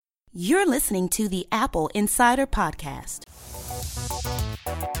You're listening to the Apple Insider Podcast.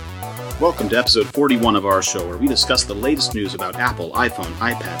 Welcome to episode 41 of our show, where we discuss the latest news about Apple, iPhone,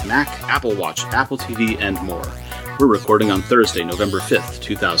 iPad, Mac, Apple Watch, Apple TV, and more. We're recording on Thursday, November 5th,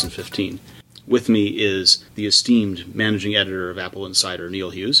 2015. With me is the esteemed managing editor of Apple Insider,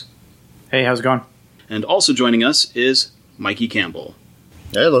 Neil Hughes. Hey, how's it going? And also joining us is Mikey Campbell.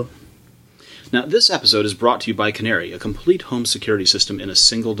 Hello. Now, this episode is brought to you by Canary, a complete home security system in a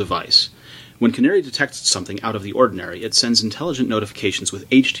single device. When Canary detects something out of the ordinary, it sends intelligent notifications with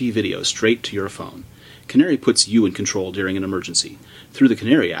HD video straight to your phone. Canary puts you in control during an emergency. Through the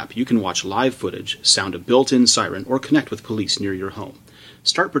Canary app, you can watch live footage, sound a built-in siren, or connect with police near your home.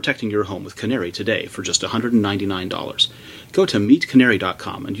 Start protecting your home with Canary today for just $199. Go to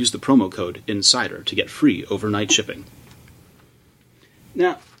meetcanary.com and use the promo code INSIDER to get free overnight shipping.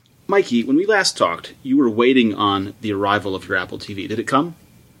 Now, Mikey, when we last talked, you were waiting on the arrival of your Apple TV. Did it come?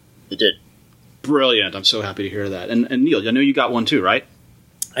 It did. Brilliant. I'm so happy to hear that. And Neil, I know you got one too, right?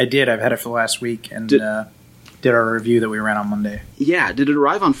 I did. I've had it for the last week and did our review that we ran on Monday. Yeah. Did it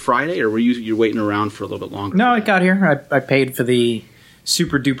arrive on Friday, or were you waiting around for a little bit longer? No, it got here. I paid for the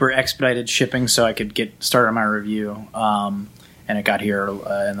super duper expedited shipping so I could get started on my review. And it got here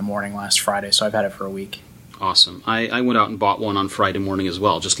in the morning last Friday, so I've had it for a week. Awesome. I went out and bought one on Friday morning as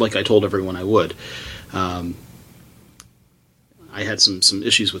well, just like I told everyone I would. I had some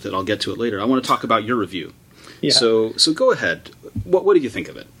issues with it. I'll get to it later. I want to talk about your review. Yeah. So go ahead. What did you think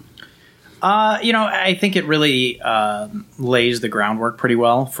of it? I think it really lays the groundwork pretty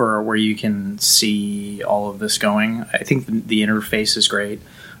well for where you can see all of this going. I think the interface is great.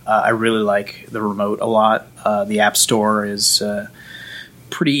 I really like the remote a lot. The App Store is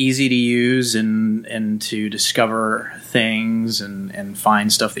pretty easy to use and to discover things and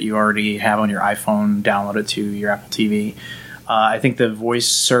find stuff that you already have on your iPhone, download it to your Apple TV. I think the voice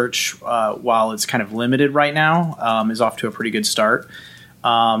search, while it's kind of limited right now, is off to a pretty good start.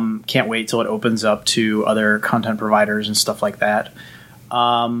 Can't wait till it opens up to other content providers and stuff like that.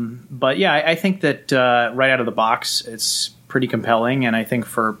 But yeah, I think that right out of the box, it's pretty compelling. And I think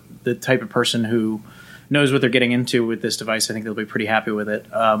for the type of person who knows what they're getting into with this device, I think they'll be pretty happy with it.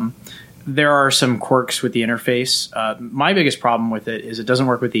 There are some quirks with the interface. My biggest problem with it is it doesn't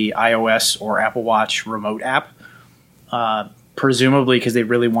work with the iOS or Apple Watch remote app. Presumably because they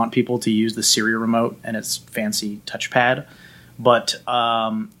really want people to use the Siri remote and its fancy touchpad. But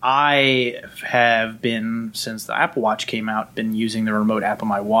I have been, since the Apple Watch came out, been using the remote app on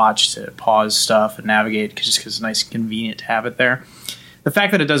my watch to pause stuff and navigate just because it's nice and convenient to have it there. The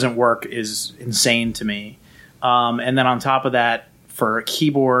fact that it doesn't work is insane to me. And then on top of that, for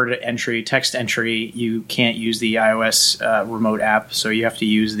keyboard entry, text entry, you can't use the iOS remote app, so you have to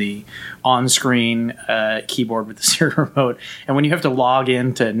use the on-screen keyboard with the Siri remote. And when you have to log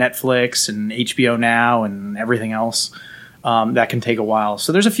into Netflix and HBO Now and everything else, that can take a while.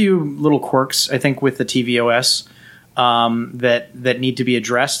 So there's a few little quirks, I think, with the tvOS that need to be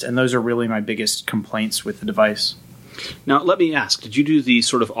addressed, and those are really my biggest complaints with the device. Now, let me ask, did you do the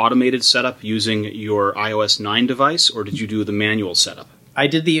sort of automated setup using your iOS 9 device, or did you do the manual setup? I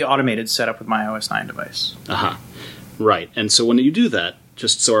did the automated setup with my iOS 9 device. Right. And so when you do that,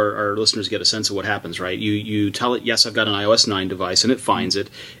 just so our listeners get a sense of what happens, right? You tell it, yes, I've got an iOS 9 device, and it finds it,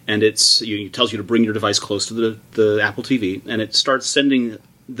 and it tells you to bring your device close to the Apple TV, and it starts sending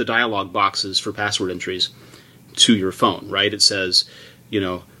the dialog boxes for password entries to your phone, right? It says,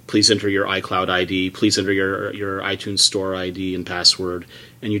 please enter your iCloud ID, please enter your iTunes Store ID and password,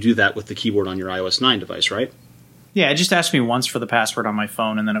 and you do that with the keyboard on your iOS 9 device, right? Yeah, it just asked me once for the password on my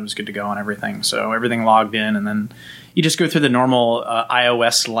phone, and then it was good to go on everything. So everything logged in, and then you just go through the normal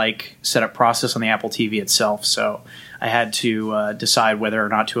iOS-like setup process on the Apple TV itself. So I had to decide whether or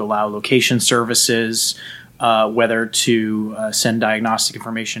not to allow location services, whether to send diagnostic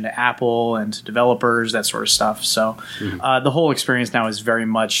information to Apple and to developers, that sort of stuff. So the whole experience now is very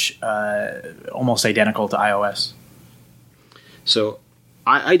much almost identical to iOS. So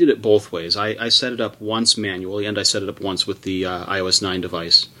I did it both ways. I set it up once manually, and I set it up once with the iOS 9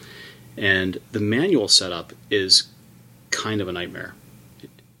 device. And the manual setup is kind of a nightmare.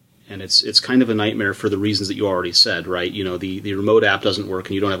 And it's kind of a nightmare for the reasons that you already said, right? The remote app doesn't work,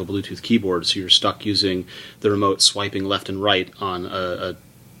 and you don't have a Bluetooth keyboard, so you're stuck using the remote swiping left and right on a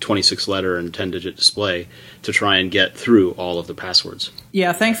 26-letter and 10-digit display to try and get through all of the passwords.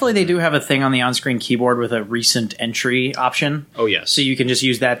 Yeah, thankfully they do have a thing on the on-screen keyboard with a recent entry option. Oh, yes. So you can just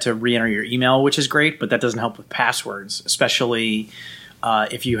use that to re-enter your email, which is great, but that doesn't help with passwords, especially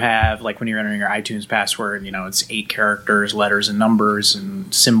if you have, like when you're entering your iTunes password, it's 8 characters, letters and numbers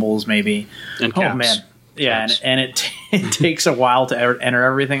and symbols maybe. And caps. Oh, man. Yeah, and it takes a while to enter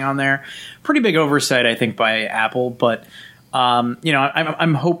everything on there. Pretty big oversight, I think, by Apple. But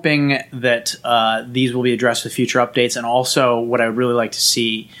I'm hoping that these will be addressed with future updates. And also, what I would really like to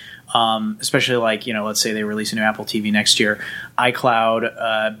see, especially let's say they release a new Apple TV next year,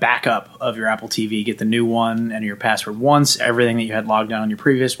 iCloud backup of your Apple TV, get the new one, enter your password once. Everything that you had logged in on your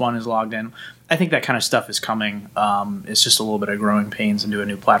previous one is logged in. I think that kind of stuff is coming. It's just a little bit of growing pains into a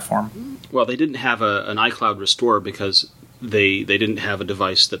new platform. Well, they didn't have an iCloud restore because they didn't have a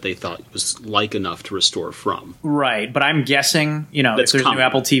device that they thought was like enough to restore from. Right, but I'm guessing, if there's a new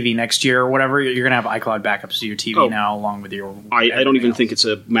Apple TV next year or whatever, you're going to have iCloud backups to your TV now along with your... I don't even think it's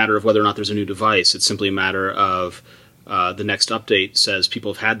a matter of whether or not there's a new device. It's simply a matter of... the next update says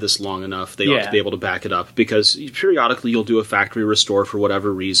people have had this long enough, they ought to be able to back it up, because periodically you'll do a factory restore for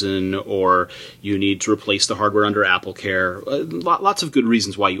whatever reason, or you need to replace the hardware under Apple Care. Lots of good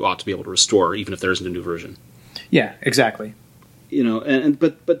reasons why you ought to be able to restore, even if there isn't a new version. Yeah, exactly.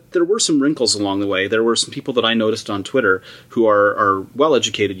 But there were some wrinkles along the way. There were some people that I noticed on Twitter who are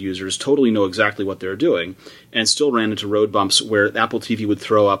well-educated users, totally know exactly what they're doing, and still ran into road bumps where Apple TV would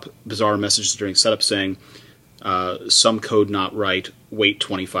throw up bizarre messages during setup saying, some code not right, wait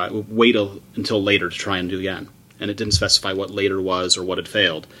until later to try and do again. And it didn't specify what later was or what had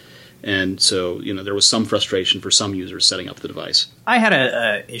failed. And so, there was some frustration for some users setting up the device. I had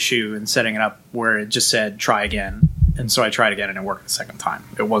a issue in setting it up where it just said, try again. And so I tried again and it worked the second time.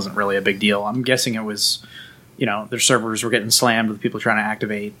 It wasn't really a big deal. I'm guessing it was, their servers were getting slammed with people trying to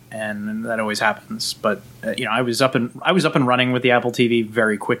activate, and that always happens. But, I was up and running with the Apple TV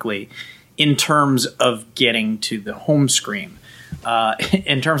very quickly. In terms of getting to the home screen,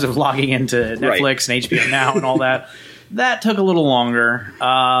 in terms of logging into Netflix and HBO Now and all that, that took a little longer.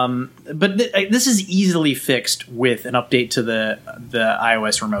 But this is easily fixed with an update to the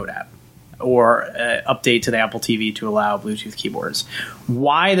iOS remote app, or an update to the Apple TV to allow Bluetooth keyboards.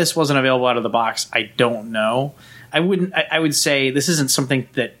 Why this wasn't available out of the box, I don't know. I would say this isn't something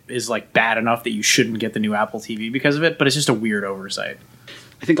that is bad enough that you shouldn't get the new Apple TV because of it, but it's just a weird oversight.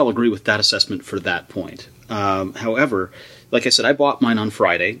 I think I'll agree with that assessment for that point. However, like I said, I bought mine on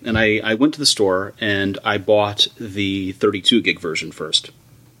Friday, and I went to the store and I bought the 32 gig version first.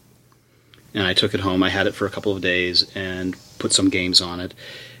 And I took it home. I had it for a couple of days and put some games on it,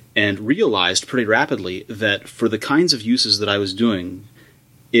 and realized pretty rapidly that for the kinds of uses that I was doing,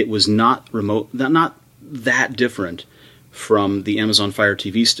 it was not that different from the Amazon Fire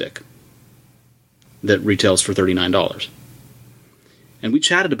TV stick that retails for $39. And we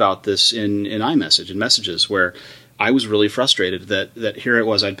chatted about this in iMessage, in messages, where I was really frustrated that here it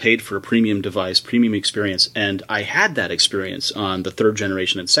was, I'd paid for a premium device, premium experience, and I had that experience on the third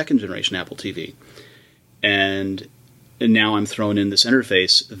generation and second generation Apple TV. And now I'm thrown in this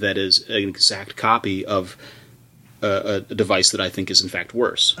interface that is an exact copy of a device that I think is in fact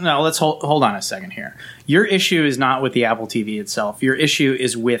worse. No, let's hold on a second here. Your issue is not with the Apple TV itself. Your issue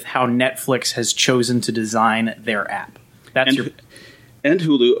is with how Netflix has chosen to design their app. And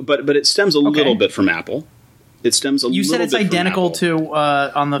Hulu, but it stems a little bit from Apple. It stems a little bit from Apple. You said it's identical to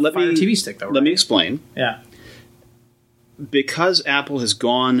on the Fire TV stick, though, right? Let me explain. Yeah. Because Apple has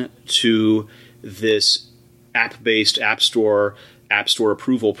gone to this app-based App Store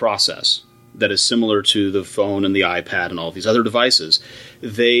approval process that is similar to the phone and the iPad and all these other devices,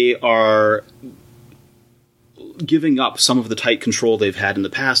 they are giving up some of the tight control they've had in the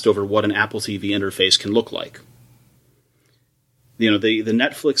past over what an Apple TV interface can look like. The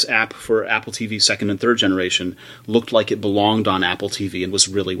Netflix app for Apple TV second and third generation looked like it belonged on Apple TV and was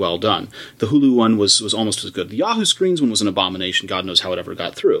really well done. The Hulu one was almost as good. The Yahoo Screens one was an abomination. God knows how it ever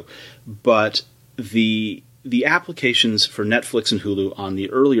got through. But the applications for Netflix and Hulu on the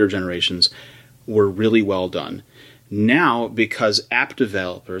earlier generations were really well done. Now, because app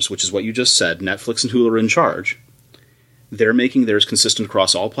developers, which is what you just said, Netflix and Hulu are in charge, they're making theirs consistent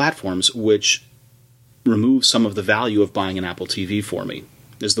across all platforms, which remove some of the value of buying an Apple TV for me,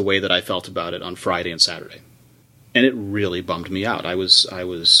 is the way that I felt about it on Friday and Saturday. And it really bummed me out. I was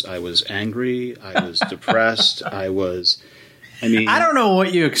angry, I was depressed, I don't know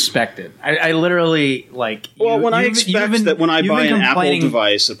what you expected. I literally, I expect that when I buy an Apple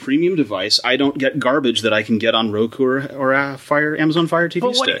device, a premium device, I don't get garbage that I can get on Roku or Amazon Fire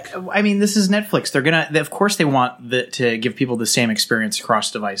TV stick. This is Netflix. Of course they want to give people the same experience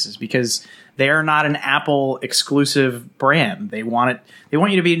across devices, because they are not an Apple exclusive brand. They want you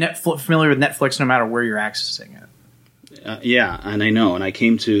to be familiar with Netflix no matter where you're accessing it. Yeah, and I know, and I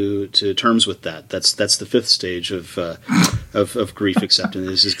came to terms with that. That's the fifth stage of grief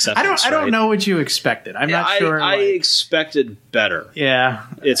acceptance. I don't know what you expected. I'm not sure. I expected better. Yeah,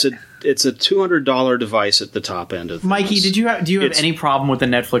 it's It's a $200 device at the top end of things. Mikey, do you have any problem with the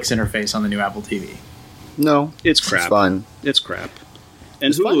Netflix interface on the new Apple TV? No, it's crap. It's fine. It's crap.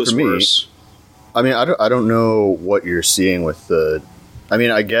 And Hulu is worse. I mean, I don't know what you're seeing with the. I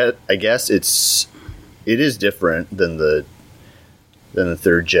mean, I guess it is different than the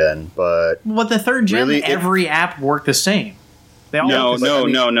third gen, but the third gen, really, every app worked the same. They all no,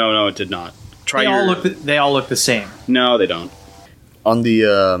 it did not. They all look the same. No, they don't. On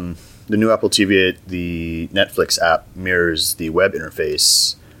the new Apple TV, the Netflix app mirrors the web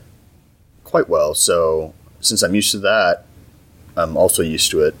interface quite well. So since I'm used to that, I'm also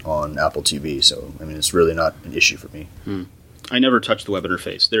used to it on Apple TV. So I mean, it's really not an issue for me. I never touch the web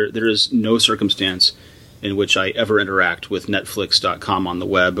interface. There is no circumstance in which I ever interact with Netflix.com on the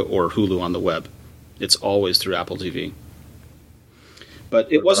web or Hulu on the web. It's always through Apple TV. But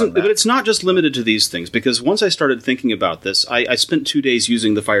it's not just limited to these things, because once I started thinking about this, I spent 2 days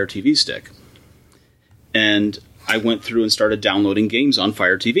using the Fire TV stick. And I went through and started downloading games on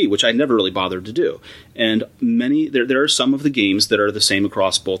Fire TV, which I never really bothered to do. And there are some of the games that are the same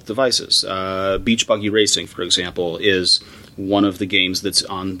across both devices. Beach Buggy Racing, for example, is one of the games that's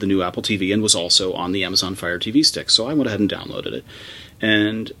on the new Apple TV and was also on the Amazon Fire TV stick. So I went ahead and downloaded it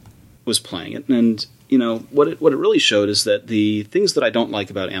and was playing it. And what it really showed is that the things that I don't like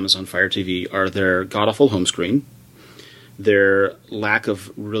about Amazon Fire TV are their god-awful home screen, their lack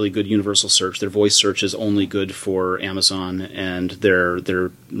of really good universal search. Their voice search is only good for Amazon, and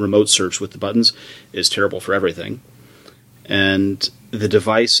their remote search with the buttons is terrible for everything. And the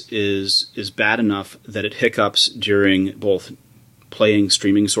device is bad enough that it hiccups during both playing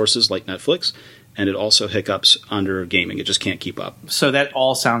streaming sources like Netflix, and it also hiccups under gaming. It just can't keep up. So that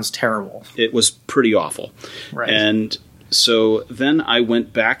all sounds terrible. It was pretty awful. Right. And so then I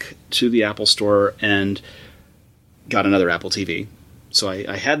went back to the Apple Store and got another Apple TV. So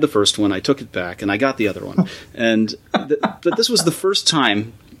I had the first one, I took it back, and I got the other one. And but this was the first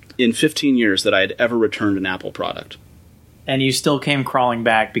time in 15 years that I had ever returned an Apple product. And you still came crawling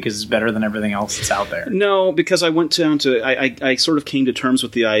back because it's better than everything else that's out there. No, because I went down to... I sort of came to terms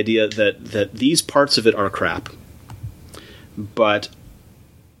with the idea that these parts of it are crap. But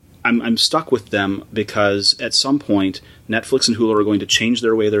I'm stuck with them because at some point, Netflix and Hulu are going to change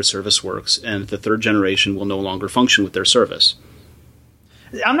their way their service works, and the third generation will no longer function with their service.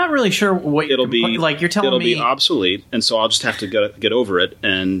 I'm not really sure what it'll be. Like, you're telling me... It'll be obsolete, and so I'll just have to get over it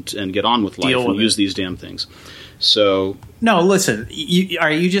and get on with life and use these damn things. So no, listen.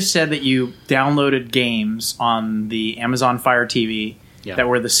 You just said that you downloaded games on the Amazon Fire TV that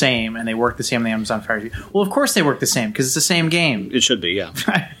were the same, and they work the same on the Amazon Fire TV. Well, of course they work the same because it's the same game. It should be, yeah.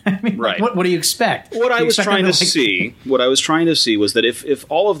 I mean, right. What do you expect? What I was trying to see was that if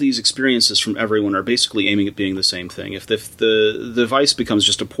all of these experiences from everyone are basically aiming at being the same thing, if the device becomes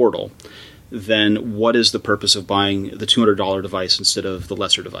just a portal, then what is the purpose of buying the $200 device instead of the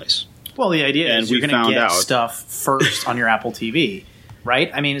lesser device? Well, the idea is you're going to get stuff first on your Apple TV, right?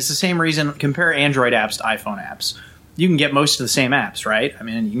 I mean, it's the same reason. Compare Android apps to iPhone apps. You can get most of the same apps, right? I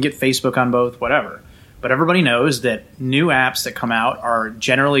mean, you can get Facebook on both, whatever. But everybody knows that new apps that come out are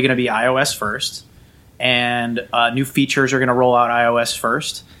generally going to be iOS first, and new features are going to roll out iOS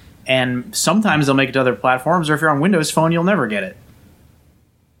first. And sometimes they'll make it to other platforms, or if you're on Windows Phone, you'll never get it.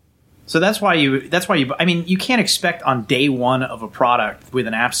 So that's why I mean, you can't expect on day one of a product with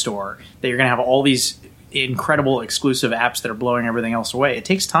an app store that you're going to have all these incredible exclusive apps that are blowing everything else away. It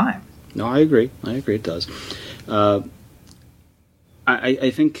takes time. No, I agree. It does.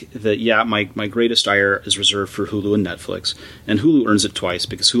 I think that, my greatest ire is reserved for Hulu and Netflix. And Hulu earns it twice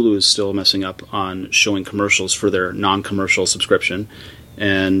because Hulu is still messing up on showing commercials for their non-commercial subscription.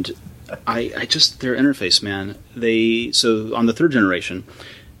 And I just, their interface, man. So on the third generation,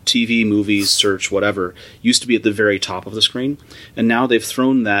 TV, movies, search, whatever, used to be at the very top of the screen. And now they've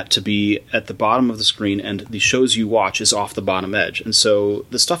thrown that to be at the bottom of the screen, and the shows you watch is off the bottom edge. And so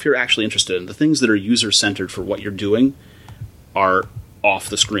the stuff you're actually interested in, the things that are user-centered for what you're doing, are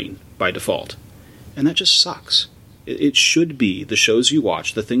off the screen by default. And that just sucks. It should be the shows you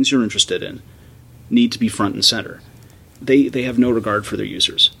watch, the things you're interested in, need to be front and center. They have no regard for their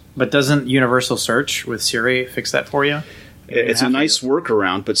users. But doesn't Universal Search with Siri fix that for you? It's a nice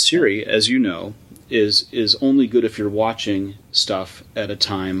workaround, but Siri, as you know, is only good if you're watching stuff at a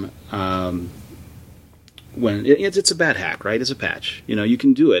time when it's a bad hack, right? It's a patch. You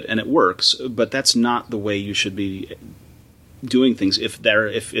can do it and it works, but that's not the way you should be doing things. If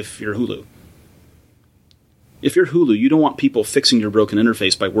you're Hulu, you don't want people fixing your broken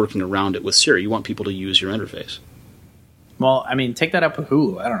interface by working around it with Siri. You want people to use your interface. Well, I mean, take that up with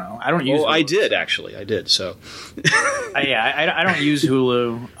Hulu. I don't know. I don't use Hulu. I did, actually. I did, so. I don't use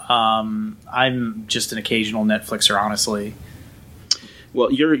Hulu. I'm just an occasional Netflixer, honestly.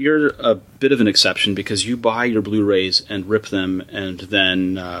 Well, you're a bit of an exception because you buy your Blu-rays and rip them and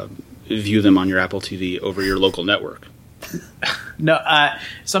then view them on your Apple TV over your local network. No,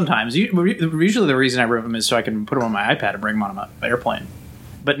 sometimes. Usually the reason I rip them is so I can put them on my iPad and bring them on my airplane.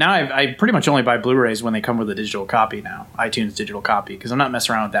 But now I pretty much only buy Blu-rays when they come with a digital copy now, iTunes digital copy, because I'm not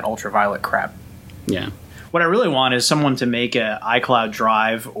messing around with that ultraviolet crap. Yeah. What I really want is someone to make an iCloud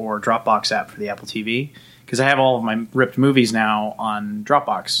Drive or Dropbox app for the Apple TV, because I have all of my ripped movies now on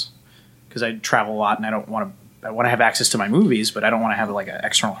Dropbox, because I travel a lot and I want to have access to my movies, but I don't want to have like an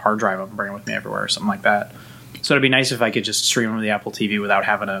external hard drive I'm bringing with me everywhere or something like that. So it'd be nice if I could just stream them to the Apple TV without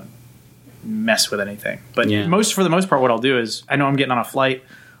having to mess with anything. But for the most part, what I'll do is I know I'm getting on a flight.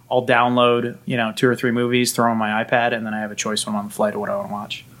 I'll download 2 or 3 movies, throw them on my iPad, and then I have a choice when I'm on the flight of what I want to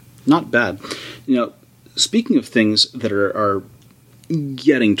watch. Not bad. Speaking of things that are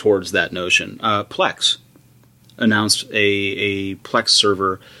getting towards that notion, Plex announced a Plex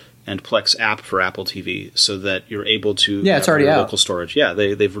server and Plex app for Apple TV so that you're able to it's already your out. Local storage. Yeah,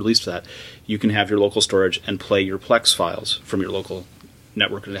 they've released that. You can have your local storage and play your Plex files from your local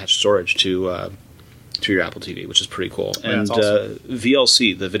network attached storage to your Apple TV, which is pretty cool. Yeah, and awesome.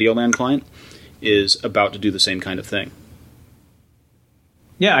 VLC, the Videoland client, is about to do the same kind of thing.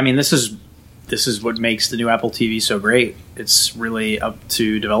 Yeah, I mean, this is what makes the new Apple TV so great. It's really up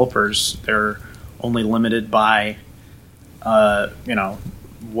to developers. They're only limited by,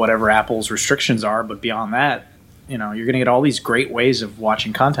 whatever Apple's restrictions are. But beyond that, you're going to get all these great ways of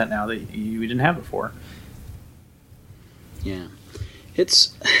watching content now that you didn't have before. Yeah.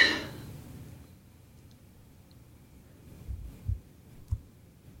 It's...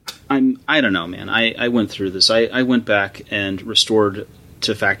 I don't know, man. I went through this. I went back and restored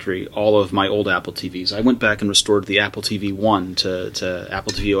to factory all of my old Apple TVs. I went back and restored the Apple TV 1 to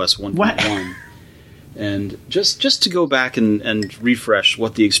Apple TV OS 1.1. What? And just to go back and refresh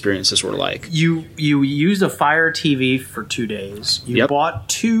what the experiences were like. You used a Fire TV for 2 days. You bought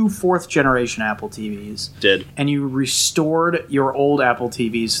 2 4th-generation Apple TVs. Did. And you restored your old Apple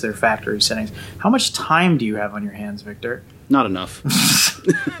TVs to their factory settings. How much time do you have on your hands, Victor? Not enough.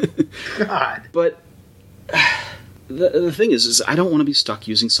 God. But the thing is I don't want to be stuck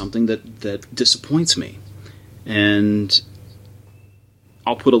using something that disappoints me. And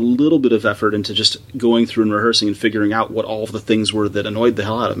I'll put a little bit of effort into just going through and rehearsing and figuring out what all of the things were that annoyed the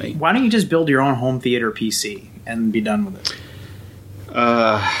hell out of me. Why don't you just build your own home theater PC and be done with it?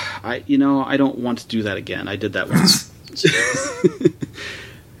 I don't want to do that again. I did that once.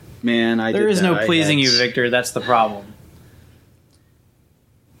 Man, There is no pleasing you, Victor. That's the problem.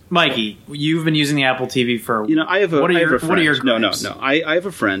 Mikey, you've been using the Apple TV for... I have a... What are your gripes? No. I have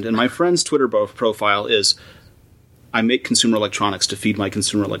a friend, and my friend's Twitter profile is, I make consumer electronics to feed my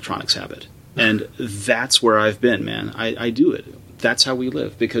consumer electronics habit. And that's where I've been, man. I do it. That's how we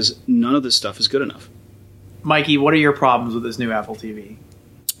live, because none of this stuff is good enough. Mikey, what are your problems with this new Apple TV?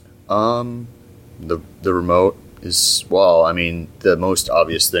 The remote is... Well, I mean, the most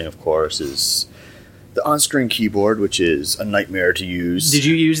obvious thing, of course, is... the on-screen keyboard, which is a nightmare to use. Did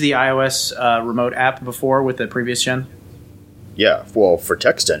you use the iOS remote app before with the previous gen? Yeah, well, for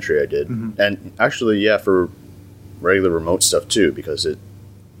text entry I did. Mm-hmm. And actually, for regular remote stuff too, because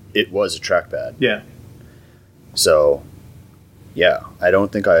it was a trackpad. Yeah. So, yeah, I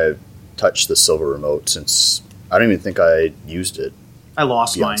don't think I've touched the silver remote since... I don't even think I used it. I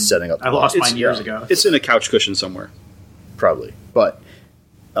lost mine. Setting up I lost mine years ago. It's in a couch cushion somewhere. Probably. But...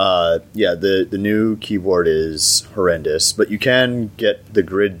 the new keyboard is horrendous, but you can get the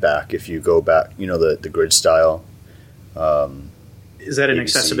grid back if you go back, the grid style. Is that an ABC.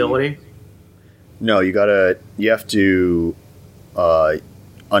 accessibility? No, you have to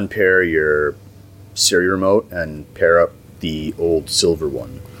unpair your Siri remote and pair up the old silver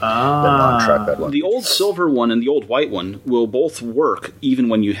one. The non-trackpad one. The old silver one and the old white one will both work even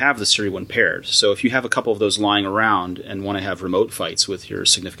when you have the Siri one paired. So if you have a couple of those lying around and want to have remote fights with your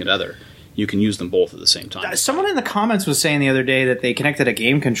significant other, you can use them both at the same time. Someone in the comments was saying the other day that they connected a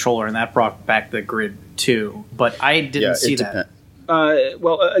game controller and that brought back the grid too, but I didn't see that.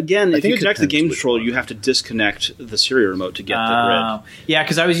 Again, if you connect the game controller, one. you have to disconnect the Siri remote to get the grid. Yeah,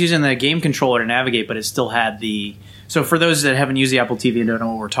 because I was using the game controller to navigate, but it still had the... So for those that haven't used the Apple TV and don't know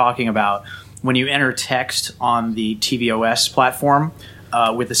what we're talking about, when you enter text on the tvOS platform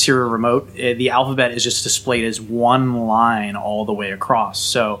with the Siri remote, the alphabet is just displayed as one line all the way across.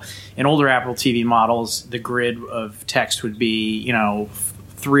 So in older Apple TV models, the grid of text would be,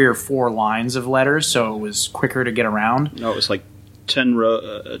 3 or 4 lines of letters, so it was quicker to get around. No, it was like 10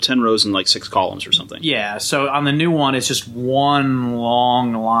 rows and like 6 columns or something. Yeah, so on the new one, it's just one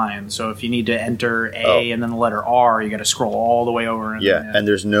long line. So if you need to enter A and then the letter R, you got to scroll all the way over. And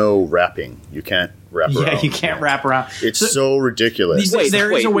there's no wrapping. You can't wrap around. Yeah, you can't wrap around. It's so ridiculous.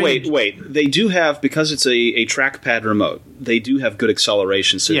 Wait. They do have, because it's a trackpad remote, they do have good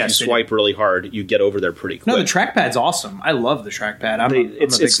acceleration. So if you swipe really hard, you get over there pretty quick. No, the trackpad's awesome. I love the trackpad.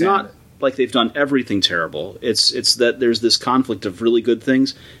 It's not like they've done everything terrible. It's that there's this conflict of really good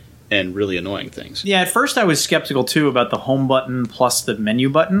things and really annoying things. Yeah, at first I was skeptical too about the home button plus the menu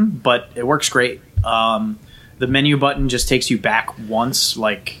button, but it works great. The menu button just takes you back once,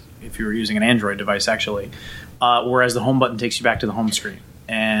 like if you were using an Android device actually, whereas the home button takes you back to the home screen.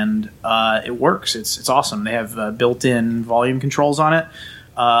 And it works. It's awesome. They have built-in volume controls on it.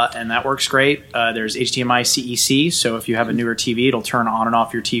 And that works great. There's HDMI CEC, so if you have a newer TV, it'll turn on and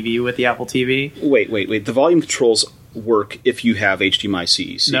off your TV with the Apple TV. Wait. The volume controls work if you have HDMI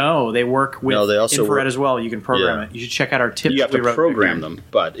CEC. No, they work with infrared as well. You can program it. You should check out our tips. You have to program them,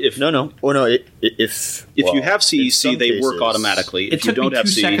 but if if you have CEC, they work automatically. It took me 2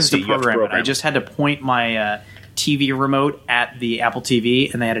 seconds to program it. I just had to point my TV remote at the Apple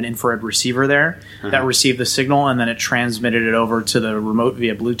TV, and they had an infrared receiver there that received the signal, and then it transmitted it over to the remote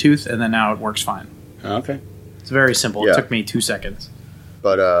via Bluetooth, and then now it works fine. Okay. It's very simple. It took me 2 seconds.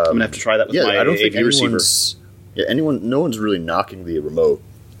 But I'm going to have to try that with my I don't think AV receiver. No one's really knocking the remote.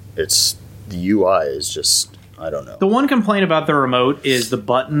 It's the UI is just, I don't know. The one complaint about the remote is the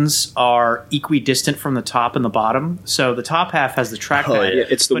buttons are equidistant from the top and the bottom. So the top half has the trackpad. Oh, yeah.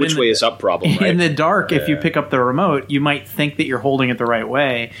 It's the which way is up problem, right? In the dark, if you pick up the remote, you might think that you're holding it the right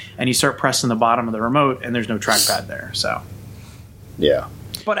way, and you start pressing the bottom of the remote, and there's no trackpad there. So, yeah.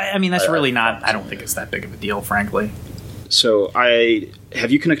 But I mean, that's really not. I don't think it's that big of a deal, frankly. So,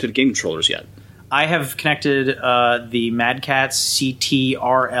 have you connected game controllers yet? I have connected the Mad Catz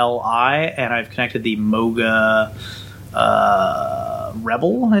CTRLI, and I've connected the Moga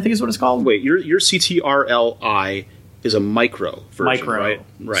Rebel, I think is what it's called. Wait, your CTRLI is a micro version, right?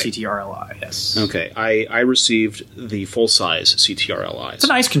 CTRLI, yes. Okay, I received the full-size CTRLI. It's a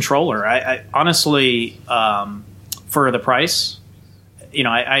nice controller. I honestly, for the price,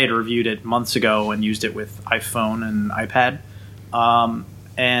 I had reviewed it months ago and used it with iPhone and iPad.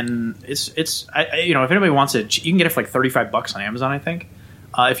 And it's if anybody wants it, you can get it for like $35 on Amazon, I think.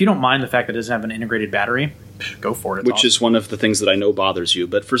 If you don't mind the fact that it doesn't have an integrated battery, go for it. Which is one of the things that I know bothers you.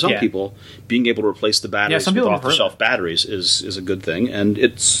 But for some people, being able to replace the batteries with off-the-shelf batteries is a good thing, and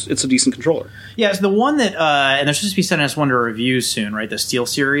it's a decent controller. Yeah, it's the one that, and they're supposed to be sending us one to review soon, right? The Steel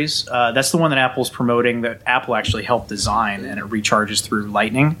Series. That's the one that Apple's promoting that Apple actually helped design, and it recharges through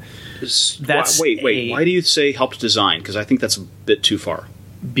Lightning. Wait. Why do you say helped design? Because I think that's a bit too far.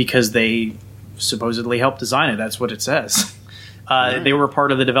 Because they supposedly helped design it. That's what it says. They were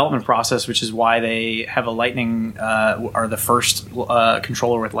part of the development process, which is why they have a Lightning, are the first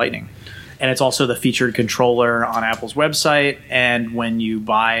controller with Lightning. And it's also the featured controller on Apple's website. And when you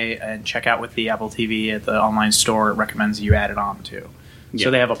buy and check out with the Apple TV at the online store, it recommends you add it on too. Yeah.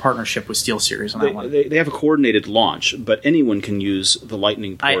 So they have a partnership with SteelSeries on that one. They have a coordinated launch, but anyone can use the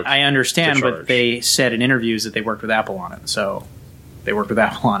Lightning port. I understand, but they said in interviews that they worked with Apple on it. So they worked with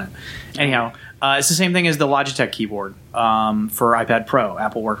Apple on it. Anyhow, it's the same thing as the Logitech keyboard for iPad Pro.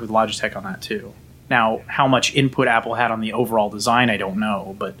 Apple worked with Logitech on that too. Now, how much input Apple had on the overall design, I don't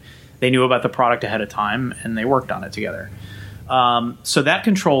know, but they knew about the product ahead of time, and they worked on it together. So that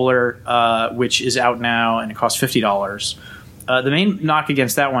controller, which is out now, and it costs $50, the main knock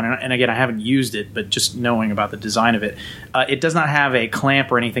against that one, and again, I haven't used it, but just knowing about the design of it, it does not have a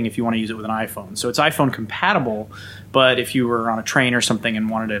clamp or anything if you want to use it with an iPhone. So it's iPhone compatible, but if you were on a train or something and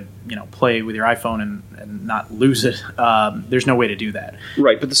wanted to, play with your iPhone and not lose it, there's no way to do that.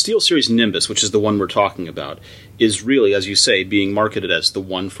 Right, but the SteelSeries Nimbus, which is the one we're talking about, is really, as you say, being marketed as the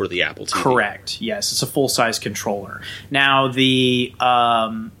one for the Apple TV. Correct. Yes, it's a full-size controller. Now, the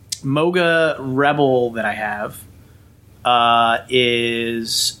Moga Rebel that I have, it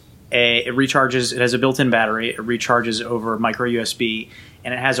recharges. It has a built-in battery. It recharges over micro USB,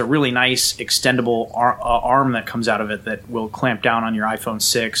 and it has a really nice extendable arm that comes out of it that will clamp down on your iPhone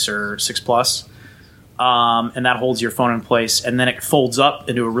 6 or 6 Plus, and that holds your phone in place. And then it folds up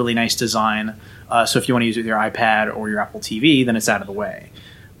into a really nice design. So if you want to use it with your iPad or your Apple TV, then it's out of the way.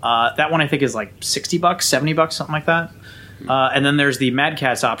 That one I think is like $60, $70, something like that. And then there's the Mad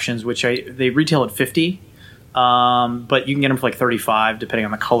Catz options, which they retail at $50. but you can get them for like $35 depending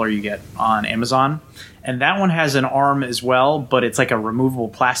on the color you get on Amazon. And that one has an arm as well, but it's like a removable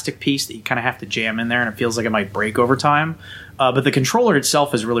plastic piece that you kind of have to jam in there, and it feels like it might break over time. But the controller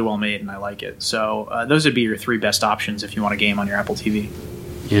itself is really well made, and I like it. So those would be your 3 best options if you want a game on your Apple TV.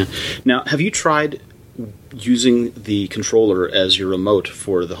 Yeah. Now, have you tried using the controller as your remote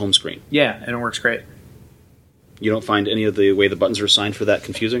for the home screen? Yeah, and it works great. You don't find any of the way the buttons are assigned for that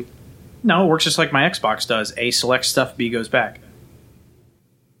confusing? No, it works just like my Xbox does. A selects stuff, B goes back.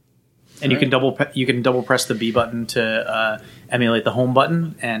 And you can double press the B button to emulate the home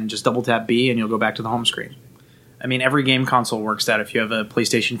button, and just double tap B, and you'll go back to the home screen. I mean, every game console works that. If you have a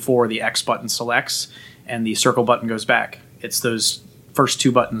PlayStation 4, the X button selects, and the circle button goes back. It's those first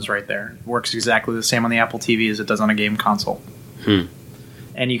 2 buttons right there. It works exactly the same on the Apple TV as it does on a game console.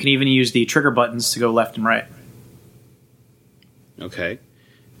 And you can even use the trigger buttons to go left and right. Okay.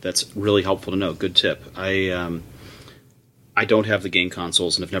 That's really helpful to know. Good tip. I don't have the game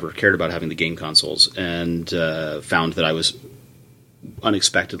consoles and have never cared about having the game consoles, and found that I was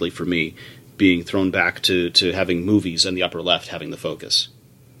unexpectedly for me being thrown back to having movies in the upper left having the focus.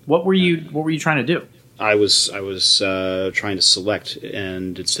 What were you trying to do? I was trying to select,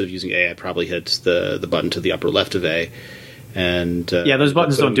 and instead of using A, I probably hit the button to the upper left of A. And yeah, those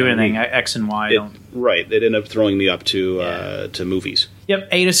buttons don't do anything. X and Y don't. Right. It ended up throwing me up to movies. Yep,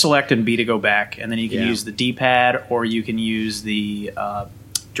 A to select and B to go back, and then you can use the D-pad, or you can use the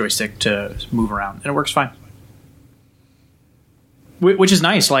joystick to move around, and it works fine. Which is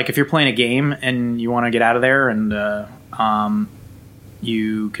nice. Like if you're playing a game and you want to get out of there, and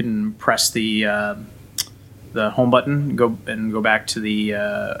you can press the home button, go back to the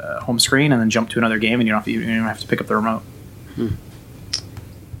home screen, and then jump to another game, and you don't even have to pick up the remote.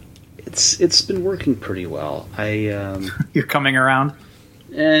 It's been working pretty well. You're coming around.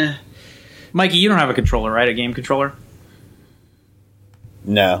 Mikey, you don't have a controller, right? A game controller?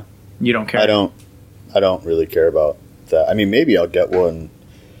 No, you don't care. I don't really care about that. I mean, maybe I'll get one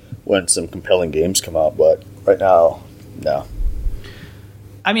when some compelling games come out, but right now, no.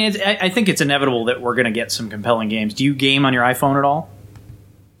 I mean, I think it's inevitable that we're going to get some compelling games. Do you game on your iPhone at all?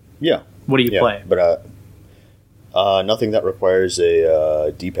 Yeah. What do you play? But nothing that requires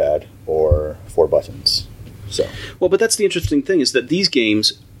a D-pad or 4 buttons. So. Well, but that's the interesting thing, is that these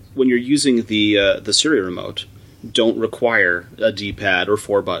games, when you're using the Siri remote, don't require a D-pad or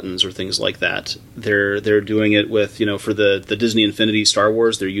 4 buttons or things like that. They're doing it with, for the Disney Infinity Star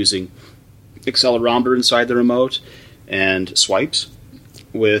Wars, they're using accelerometer inside the remote and swipes.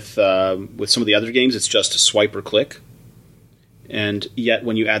 With some of the other games, it's just swipe or click. And yet,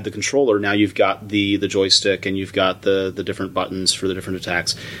 when you add the controller, now you've got the joystick, and you've got the different buttons for the different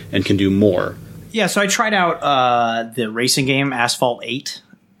attacks, and can do more. Yeah, so I tried out the racing game Asphalt 8,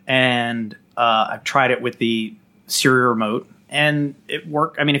 and I've tried it with the Siri remote, and it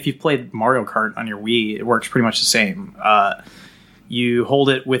worked. I mean, if you've played Mario Kart on your Wii, it works pretty much the same. You hold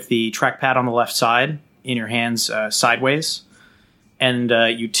it with the trackpad on the left side in your hands sideways, and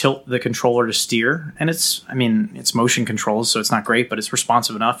you tilt the controller to steer. And it's motion controls, so it's not great, but it's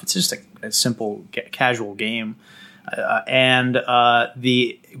responsive enough. It's just a simple, casual game.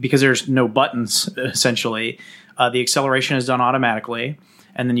 Because there's no buttons, essentially, the acceleration is done automatically,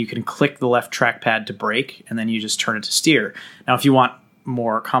 and then you can click the left trackpad to brake, and then you just turn it to steer. Now, if you want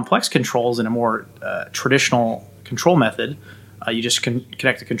more complex controls and a more traditional control method, you just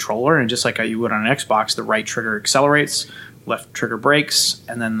connect the controller, and just like you would on an Xbox, the right trigger accelerates, left trigger brakes,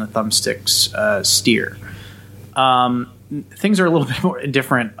 and then the thumbsticks steer. Things are a little bit more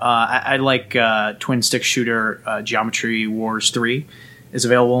different. I like twin stick shooter Geometry Wars 3 is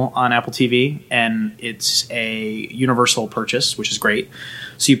available on Apple TV, and it's a universal purchase, which is great.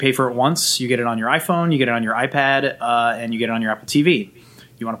 So you pay for it once, you get it on your iPhone, you get it on your iPad, and you get it on your Apple TV.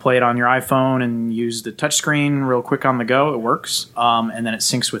 You want to play it on your iPhone and use the touchscreen real quick on the go, it works. And then it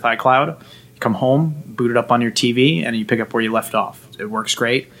syncs with iCloud. You come home, boot it up on your TV, and you pick up where you left off. It works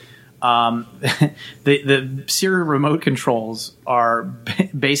great. The Siri remote controls are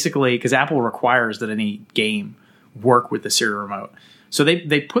basically, because Apple requires that any game work with the Siri remote. So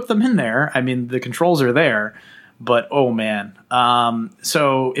they put them in there. I mean, the controls are there, but oh man.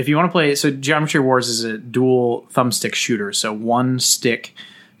 So if you want to play, so Geometry Wars is a dual thumbstick shooter. So one stick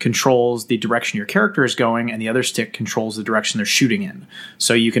controls the direction your character is going, and the other stick controls the direction they're shooting in.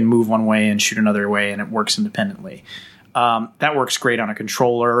 So you can move one way and shoot another way, and it works independently. That works great on a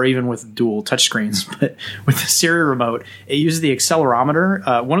controller or even with dual touchscreens. But with the Siri remote, it uses the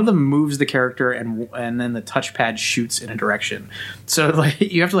accelerometer. One of them moves the character, and then the touchpad shoots in a direction. So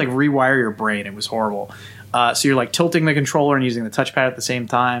you have to rewire your brain. It was horrible. So you're tilting the controller and using the touchpad at the same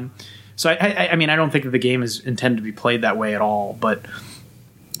time. So I mean, I don't think that the game is intended to be played that way at all, but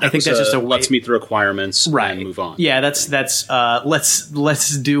I think that's just a way. Let's meet the requirements right. and move on. Yeah, that's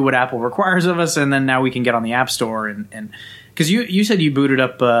let's do what Apple requires of us, and then now we can get on the App Store and because you said you booted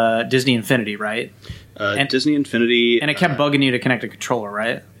up Disney Infinity, right? Disney Infinity, and it kept bugging you to connect a controller,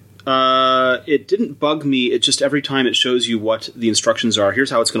 right? It didn't bug me. It just every time it shows you what the instructions are. Here's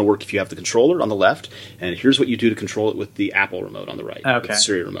how it's going to work if you have the controller on the left, and here's what you do to control it with the Apple remote on the right, okay. With the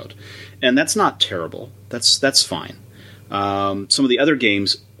Siri remote. And that's not terrible. That's fine. Some of the other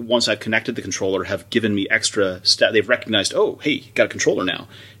games, once I've connected the controller, have given me extra steps. They've recognized, oh, hey, you got a controller now,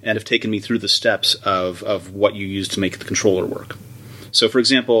 and have taken me through the steps of what you use to make the controller work. So, for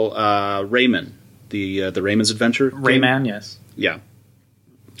example, Rayman, the Rayman's Adventure game. Rayman, yes. Yeah.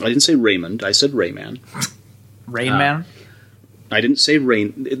 I didn't say Raymond. I said Rayman. Rainman? I didn't say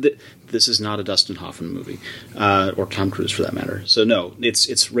Rain. This is not a Dustin Hoffman movie, or Tom Cruise for that matter. So no, it's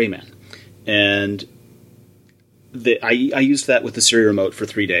Rayman, and I used that with the Siri remote for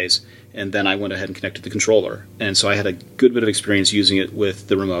 3 days, and then I went ahead and connected the controller, and so I had a good bit of experience using it with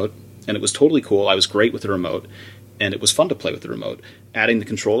the remote, and it was totally cool. I was great with the remote, and it was fun to play with the remote. Adding the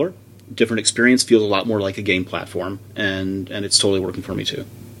controller, different experience, feels a lot more like a game platform, and it's totally working for me too.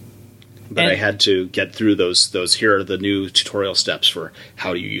 But I had to get through those. Here are the new tutorial steps for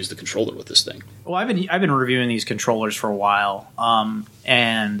how do you use the controller with this thing. Well, I've been reviewing these controllers for a while,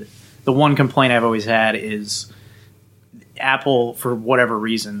 and the one complaint I've always had is Apple, for whatever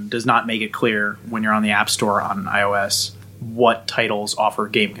reason, does not make it clear when you're on the App Store on iOS what titles offer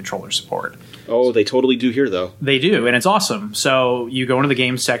game controller support. Oh, they totally do here, though. They do, and it's awesome. So you go into the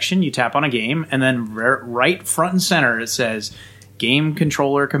game section, you tap on a game, and then right front and center it says game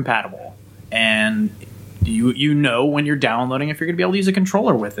controller compatible. And you know when you're downloading if you're going to be able to use a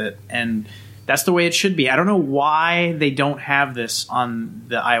controller with it. And that's the way it should be. I don't know why they don't have this on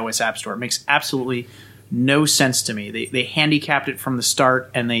the iOS App Store. It makes absolutely no sense to me. They handicapped it from the start,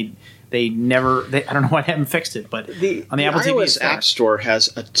 and they never. I don't know why they haven't fixed it, but on the Apple TV, iOS App Store has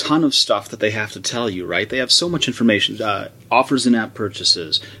a ton of stuff that they have to tell you. Right? They have so much information. Offers in-app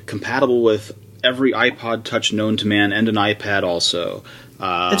purchases, compatible with every iPod Touch known to man, and an iPad also.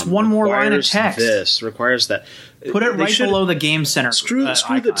 It's one more line of text. Requires that. Put it right below the Game Center. Screw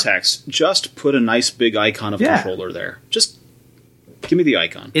the text. Just put a nice big icon of controller there. Just give me the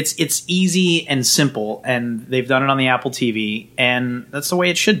icon. It's easy and simple, and they've done it on the Apple TV, and that's the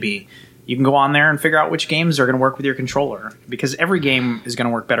way it should be. You can go on there and figure out which games are going to work with your controller, because every game is going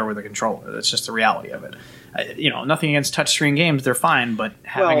to work better with a controller. That's just the reality of it. Nothing against touchscreen games; they're fine, but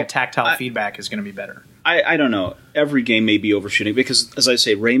having a tactile feedback is going to be better. I don't know. Every game may be overshooting because, as I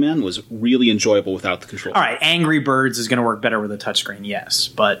say, Rayman was really enjoyable without the controller. All right, Angry Birds is going to work better with a touchscreen, yes.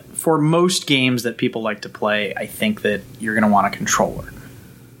 But for most games that people like to play, I think that you're going to want a controller.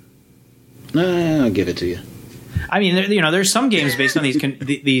 I'll give it to you. I mean, there's some games based on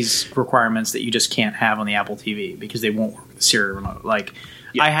these requirements that you just can't have on the Apple TV because they won't work with the Siri remote. Like,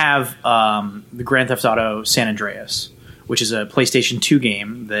 I have the Grand Theft Auto San Andreas, which is a PlayStation 2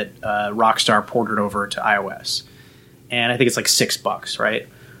 game that Rockstar ported over to iOS. And I think it's like $6, right?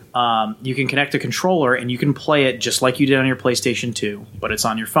 You can connect a controller and you can play it just like you did on your PlayStation 2, but it's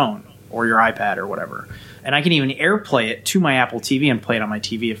on your phone or your iPad or whatever. And I can even AirPlay it to my Apple TV and play it on my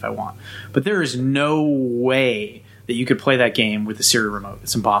TV if I want. But there is no way that you could play that game with the Siri remote.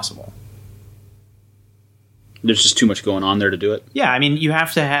 It's impossible. There's just too much going on there to do it. Yeah, I mean, you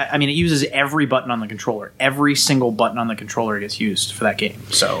have to have. I mean, it uses every button on the controller. Every single button on the controller gets used for that game.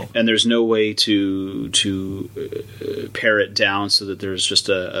 So, and there's no way to pare it down so that there's just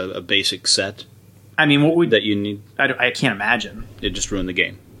a basic set. I mean, what would that you need? I can't imagine. It just ruined the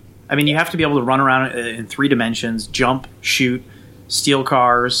game. I mean, you have to be able to run around in 3 dimensions, jump, shoot, steal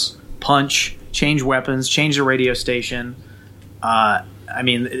cars, punch, change weapons, change the radio station. I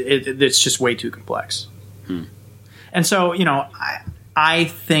mean, it's just way too complex. And so, I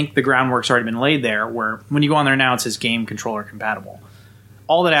think the groundwork's already been laid there, where when you go on there now, it says game controller compatible.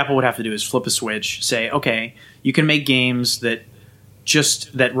 All that Apple would have to do is flip a switch, say, okay, you can make games that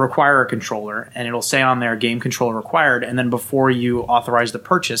require a controller, and it'll say on there game controller required, and then before you authorize the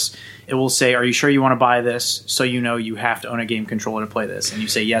purchase, it will say, are you sure you want to buy this? So you have to own a game controller to play this. And you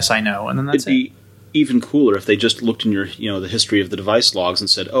say, yes, I know. And then that's it. It'd be even cooler if they just looked in your, the history of the device logs and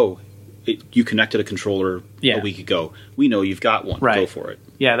said, oh, you connected a controller a week ago. We know you've got one. Right. Go for it.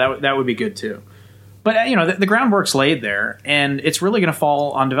 Yeah, that would be good too. But the groundwork's laid there, and it's really going to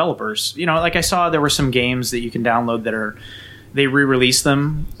fall on developers. Like I saw, there were some games that you can download that they re-release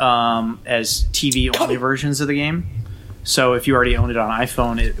them as TV only versions of the game. So if you already owned it on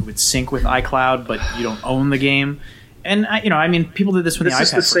iPhone, it would sync with iCloud, but you don't own the game. And people did this when the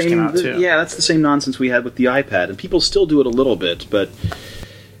iPad first came out too. Yeah, that's the same nonsense we had with the iPad, and people still do it a little bit, but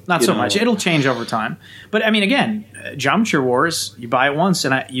not so much. It'll change over time. But I mean, again, Geometry Wars, you buy it once,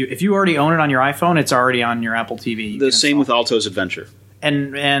 and if you already own it on your iPhone, it's already on your Apple TV. The same with Alto's Adventure.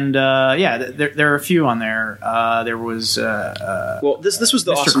 And there are a few on there. There was this was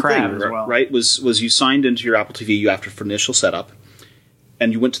the Mr. awesome Crab thing, as well. right? Was you signed into your Apple TV after for initial setup,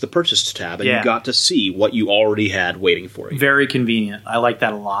 and you went to the Purchase tab, and you got to see what you already had waiting for you. Very convenient. I like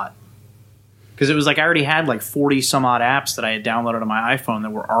that a lot. Because it was like I already had like 40 some odd apps that I had downloaded on my iPhone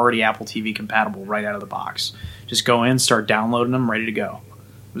that were already Apple TV compatible right out of the box. Just go in, start downloading them, ready to go.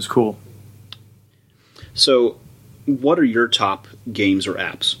 It was cool. So, what are your top games or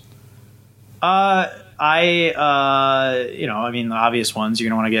apps? The obvious ones. You're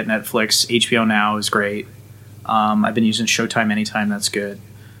going to want to get Netflix. HBO Now is great. I've been using Showtime Anytime. That's good.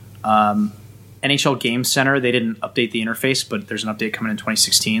 NHL Game Center, they didn't update the interface, but there's an update coming in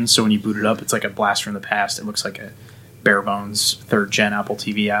 2016. So when you boot it up, it's like a blast from the past. It looks like a bare bones 3rd gen Apple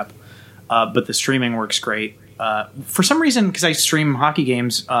TV app. But the streaming works great. For some reason, because I stream hockey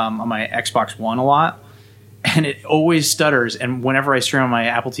games on my Xbox One a lot, and it always stutters. And whenever I stream on my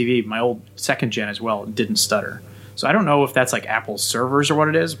Apple TV, my old 2nd gen as well, it didn't stutter. So I don't know if that's like Apple's servers or what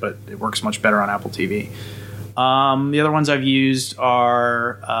it is, but it works much better on Apple TV. The other ones I've used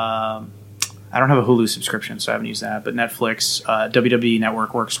are... I don't have a Hulu subscription, so I haven't used that. But Netflix, WWE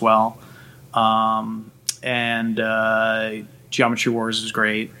Network works well. And Geometry Wars is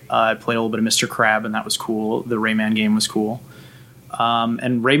great. I played a little bit of Mr. Crab, and that was cool. The Rayman game was cool.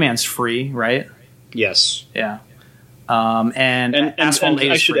 And Rayman's free, right? Yes. Yeah. And Asphalt 8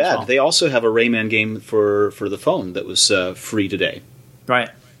 I is should free add, as well. they also have a Rayman game for the phone that was free today. Right.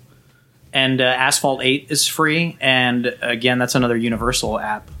 And Asphalt 8 is free. And, again, that's another Universal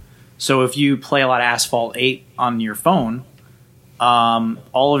app. So if you play a lot of Asphalt 8 on your phone,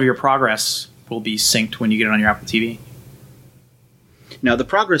 all of your progress will be synced when you get it on your Apple TV. Now, the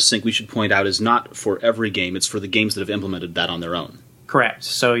progress sync, we should point out, is not for every game. It's for the games that have implemented that on their own. Correct.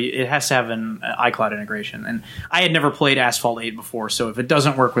 So it has to have an iCloud integration. And I had never played Asphalt 8 before, so if it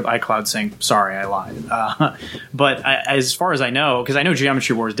doesn't work with iCloud Sync, sorry, I lied. But as far as I know, because I know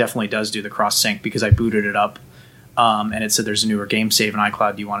Geometry Wars definitely does do the cross-sync because I booted it up. And it said there's a newer game save in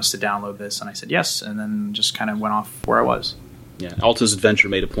iCloud. Do you want us to download this? And I said yes, and then just kind of went off where I was. Yeah, Alto's Adventure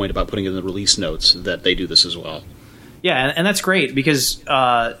made a point about putting in the release notes that they do this as well. Yeah, and that's great because,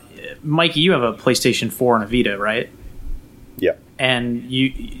 Mikey, you have a PlayStation 4 and a Vita, right? Yeah. And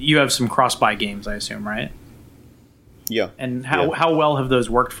you have some cross-buy games, I assume, right? Yeah. And how well have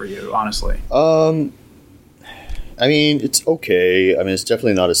those worked for you, honestly? I mean, it's okay. I mean, it's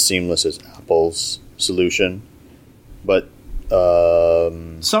definitely not as seamless as Apple's solution. But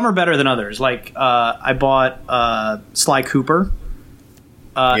some are better than others. Like I bought Sly Cooper,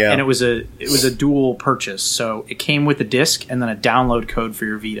 and it was a dual purchase. So it came with a disc and then a download code for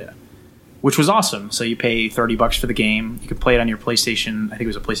your Vita, which was awesome. So you pay $30 for the game. You could play it on your PlayStation. I think it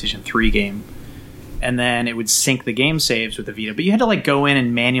was a PlayStation 3 game, and then it would sync the game saves with the Vita. But you had to like go in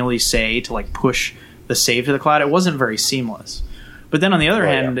and manually say to like push the save to the cloud. It wasn't very seamless. But then on the other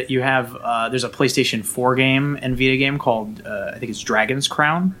hand, you have there's a PlayStation 4 game and Vita game called I think it's Dragon's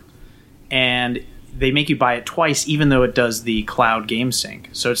Crown, and they make you buy it twice, even though it does the cloud game sync.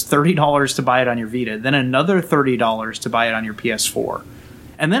 So it's $30 to buy it on your Vita, then another $30 to buy it on your PS4,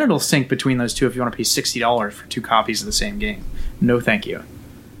 and then it'll sync between those two if you want to pay $60 for 2 copies of the same game. No, thank you.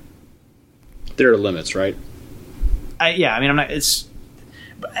 There are limits, right? I'm not. It's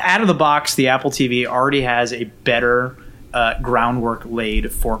out of the box. The Apple TV already has a better groundwork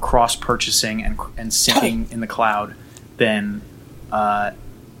laid for cross-purchasing and syncing in the cloud than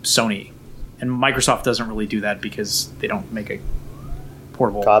Sony. And Microsoft doesn't really do that because they don't make a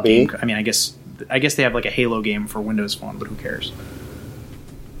portable Copy. game. I mean, I guess they have like a Halo game for Windows Phone, but who cares?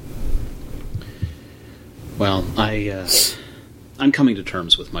 Well, I'm coming to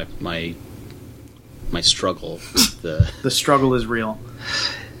terms with my struggle. The struggle is real.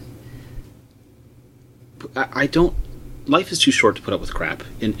 I don't. Life is too short to put up with crap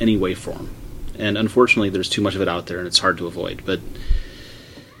in any way, form, and unfortunately, there's too much of it out there, and it's hard to avoid. But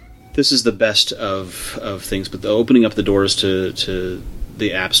this is the best of things. But the opening up the doors to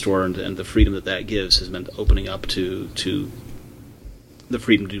the App Store and the freedom that gives has meant opening up to the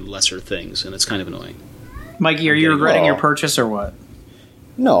freedom to do lesser things, and it's kind of annoying. Mikey, are you regretting your purchase or what?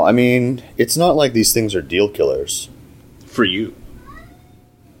 No, I mean, it's not like these things are deal killers. For you.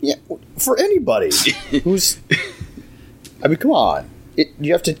 Yeah, for anybody who's... I mean, come on.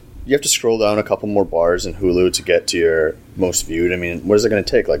 You have to scroll down a couple more bars in Hulu to get to your most viewed. I mean, what is it going to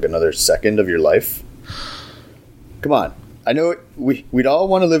take? Like another second of your life? come on. I know we'd all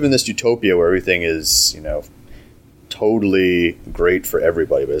want to live in this utopia where everything is, totally great for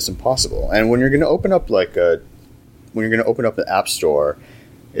everybody, but it's impossible. And when you're going to open up an app store,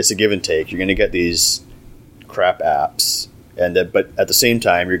 it's a give and take. You're going to get these crap apps, but at the same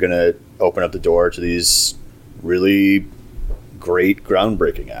time, you're going to open up the door to these really great,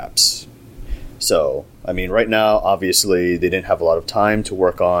 groundbreaking apps. So, I mean, right now, obviously, they didn't have a lot of time to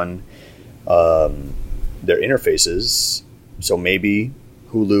work on their interfaces. So maybe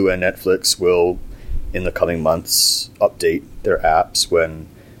Hulu and Netflix will, in the coming months, update their apps when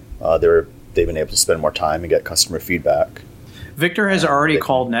they've been able to spend more time and get customer feedback. Victor has already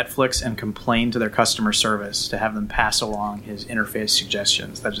called Netflix and complained to their customer service to have them pass along his interface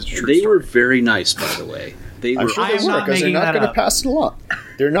suggestions. That is a true They story. were very nice, by the way. I'm sure they were, because they're not going to pass it along.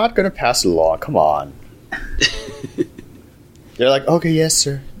 They're not going to pass it along. Come on. They're like, okay, yes,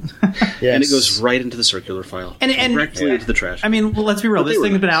 sir. Yes. And it goes right into the circular file. And directly into the trash. I mean, let's be real. This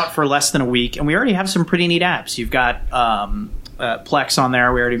thing's been nice. out for less than a week, and we already have some pretty neat apps. You've got Plex on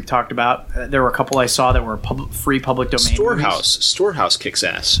there. We already talked about. There were a couple I saw that were free public domain. Storehouse kicks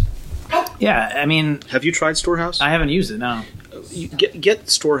ass. Yeah, I mean, have you tried Storehouse? I haven't used it. No. You get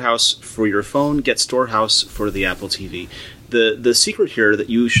Storehouse for your phone. Get Storehouse for the Apple TV. The secret here that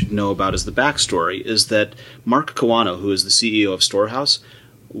you should know about is the backstory is that Mark Kawano, who is the CEO of Storehouse,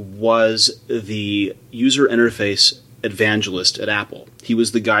 was the user interface evangelist at Apple. He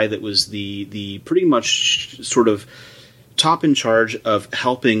was the guy that was the pretty much sort of top in charge of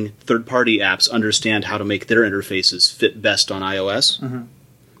helping third-party apps understand how to make their interfaces fit best on iOS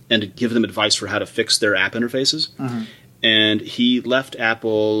and to give them advice for how to fix their app interfaces. And he left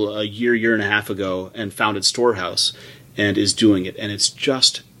Apple a year and a half ago and founded Storehouse and is doing it. And it's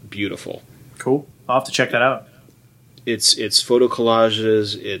just beautiful. Cool. I'll have to check that out. It's photo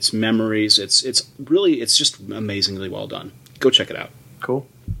collages, it's memories, it's just amazingly well done. Go check it out. Cool.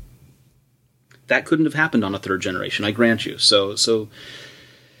 That couldn't have happened on a third generation, I grant you. So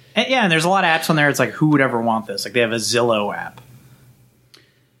and there's a lot of apps on there. It's like, who would ever want this? Like, they have a Zillow app.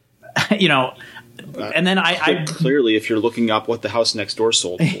 And then I clearly, if you're looking up what the house next door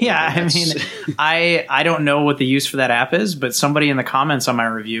sold for, yeah, I mean, I don't know what the use for that app is, but somebody in the comments on my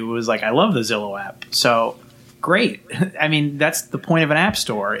review was like, I love the Zillow app. So great. I mean, that's the point of an app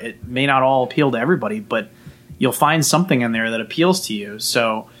store. It may not all appeal to everybody, but you'll find something in there that appeals to you.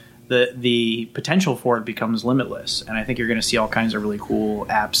 So the potential for it becomes limitless. And I think you're going to see all kinds of really cool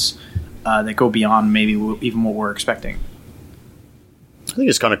apps that go beyond maybe even what we're expecting. I think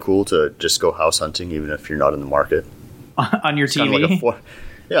it's kind of cool to just go house hunting, even if you're not in the market. On your It's TV? kind of like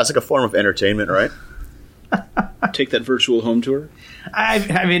it's like a form of entertainment, right? Take that virtual home tour.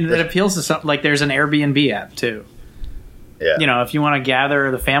 I mean, it appeals to something. Like, there's an Airbnb app, too. Yeah. If you want to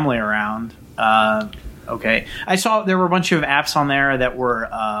gather the family around, okay. I saw there were a bunch of apps on there that were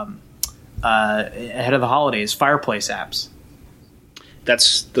ahead of the holidays, fireplace apps.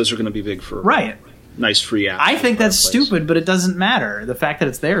 Those are going to be big for right. Nice free apps. I think that's Fireplace. stupid, but it doesn't matter. The fact that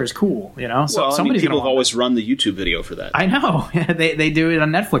it's there is cool, So somebody's people going have always run the YouTube video for that. I know. they do it on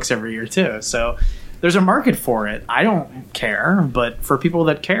Netflix every year, too. So there's a market for it. I don't care, but for people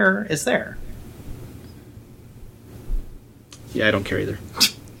that care, it's there. Yeah, I don't care either.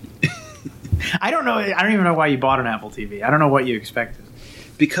 I don't know. I don't even know why you bought an Apple TV. I don't know what you expected.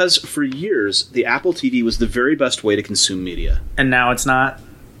 Because for years, the Apple TV was the very best way to consume media. And now it's not?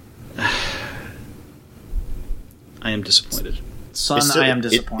 I am disappointed. Son, I am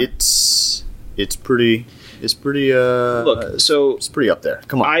disappointed. It's pretty. Look, so it's pretty up there.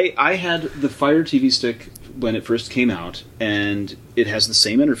 Come on. I had the Fire TV stick when it first came out, and it has the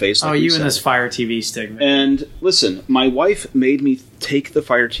same interface. Like you and this Fire TV stick. And listen, my wife made me take the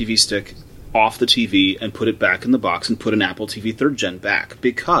Fire TV stick off the TV and put it back in the box and put an Apple TV 3rd Gen back,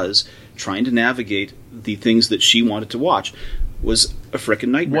 because trying to navigate the things that she wanted to watch was a frickin'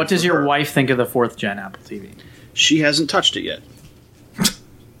 nightmare. What does for your her. wife think of the 4th Gen Apple TV? She hasn't touched it yet.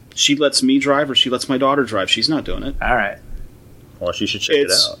 She lets me drive, or she lets my daughter drive. She's not doing it. All right. Well, she should check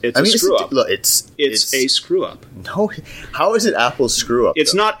it out. It's a screw up. Look, it's a screw up. No, how is it Apple's screw up?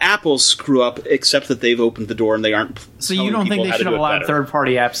 It's not Apple's screw up, except that they've opened the door and they aren't. So you don't think they should have allowed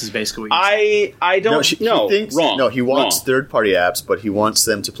third-party apps? Is basically what you're saying. I don't. He thinks, wrong. No, he wants wrong. third-party apps, but he wants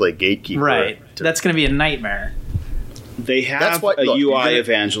them to play gatekeeper. Right. That's going to be a nightmare. They have a UI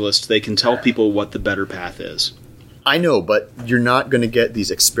evangelist. They can tell people what the better path is. I know, but you're not going to get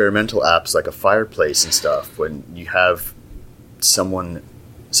these experimental apps like a fireplace and stuff when you have someone's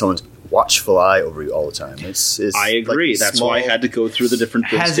watchful eye over you all the time. I agree. Like that's why I had to go through the different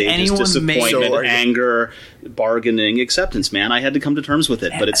stages: disappointment, anger, bargaining, acceptance. Man, I had to come to terms with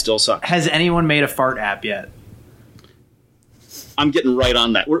it, but it still sucks. Has anyone made a fart app yet? I'm getting right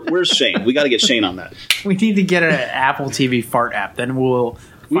on that. Where's Shane? We got to get Shane on that. We need to get an Apple TV fart app. Then we'll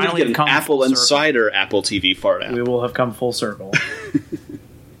We need to finally get an come Apple full circle. Insider Apple TV fart app. We will have come full circle.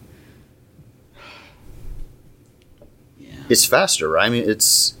 It's faster, right? I mean,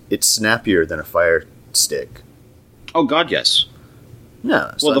 it's snappier than a Fire Stick. Oh, God, yes.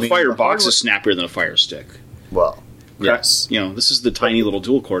 Yeah. So, Well, I the mean, Fire Box hardware- is snappier than a Fire Stick. Well, yes. You know, this is the tiny little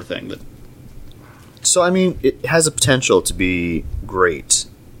dual-core thing that... So, I mean, it has a potential to be great.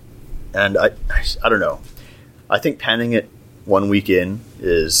 And I don't know. I think panning it 1 week in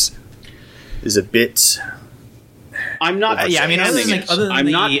is a bit... I'm not other panning than it. I'm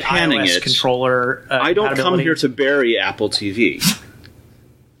I'm not the panning iOS it. controller. I don't come compatibility. here to bury Apple TV.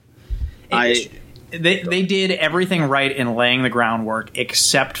 They did everything right in laying the groundwork,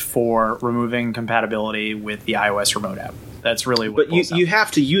 except for removing compatibility with the iOS remote app. That's really what. But you have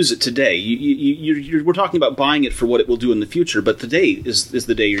to use it today. We're talking about buying it for what it will do in the future, but today is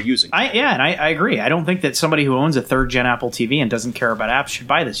the day you're using it. I agree. I don't think that somebody who owns a third-gen Apple TV and doesn't care about apps should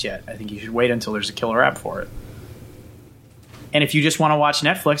buy this yet. I think you should wait until there's a killer app for it. And if you just want to watch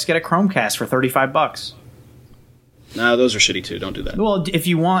Netflix, get a Chromecast for $35. No, those are shitty too. Don't do that. Well, if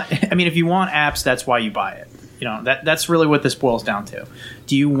you want apps, that's why you buy it. You know, that's really what this boils down to.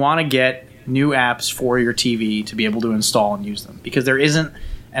 Do you want to get new apps for your TV to be able to install and use them? Because there isn't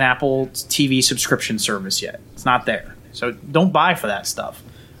an Apple TV subscription service yet. It's not there. So don't buy for that stuff.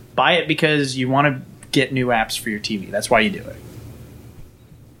 Buy it because you want to get new apps for your TV. That's why you do it.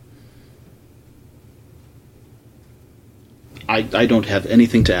 I don't have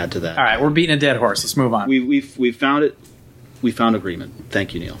anything to add to that. All right, we're beating a dead horse. Let's move on. We've found it. We found agreement.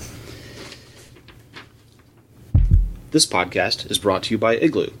 Thank you, Neil. This podcast is brought to you by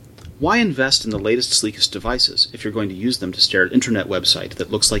Igloo. Why invest in the latest, sleekest devices if you're going to use them to stare at an internet website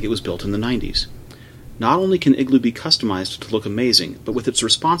that looks like it was built in the 90s? Not only can Igloo be customized to look amazing, but with its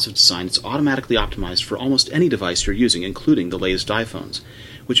responsive design, it's automatically optimized for almost any device you're using, including the latest iPhones,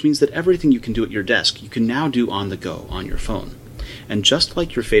 which means that everything you can do at your desk, you can now do on the go on your phone. And just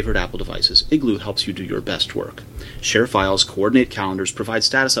like your favorite Apple devices, Igloo helps you do your best work. Share files, coordinate calendars, provide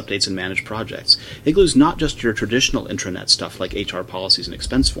status updates, and manage projects. Igloo's not just your traditional intranet stuff like HR policies and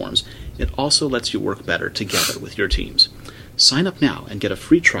expense forms, it also lets you work better together with your teams. Sign up now and get a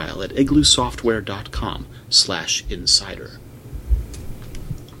free trial at igloosoftware.com/insider.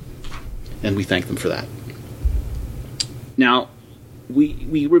 And we thank them for that. Now,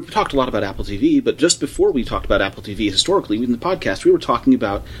 we talked a lot about Apple TV, but just before we talked about Apple TV historically in the podcast, we were talking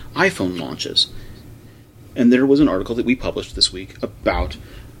about iPhone launches. And there was an article that we published this week about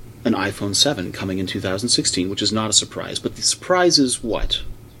an iPhone 7 coming in 2016, which is not a surprise. But the surprise is what?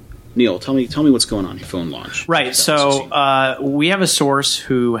 Neil, tell me what's going on your phone launch. Right, so we have a source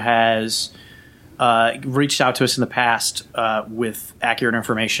who has reached out to us in the past with accurate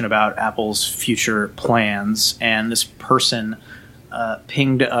information about Apple's future plans, and this person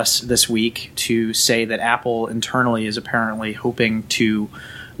pinged us this week to say that Apple internally is apparently hoping to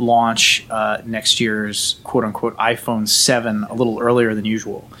launch next year's quote-unquote iPhone 7 a little earlier than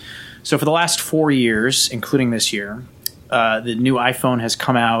usual. So for the last 4 years, including this year, the new iPhone has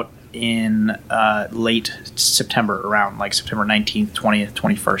come out in late September, around like September 19th, 20th,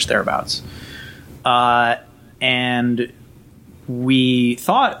 21st, thereabouts. And we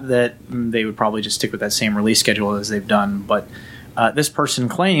thought that they would probably just stick with that same release schedule as they've done, but this person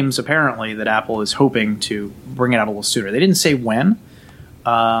claims apparently that Apple is hoping to bring it out a little sooner. They didn't say when,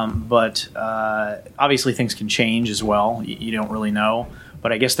 but obviously things can change as well. You don't really know,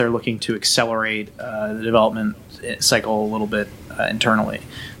 but I guess they're looking to accelerate the development cycle a little bit internally.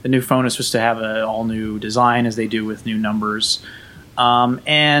 The new phone is supposed to have an all-new design, as they do with new numbers.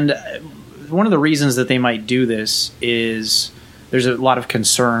 And one of the reasons that they might do this is there's a lot of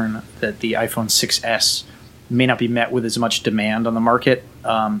concern that the iPhone 6S may not be met with as much demand on the market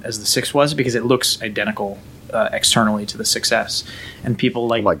as the 6 was, because it looks identical externally to the 6S. And people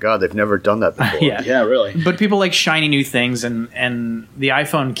like... Oh my God, they've never done that before. Yeah, really. But people like shiny new things, and the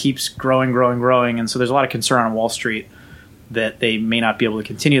iPhone keeps growing, and so there's a lot of concern on Wall Street that they may not be able to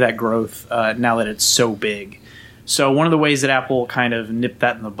continue that growth now that it's so big. So one of the ways that Apple kind of nipped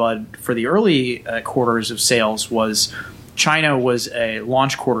that in the bud for the early quarters of sales was China was a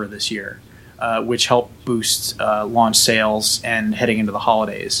launch quarter this year, which helped boost launch sales and heading into the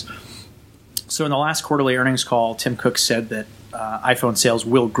holidays. So in the last quarterly earnings call, Tim Cook said that iPhone sales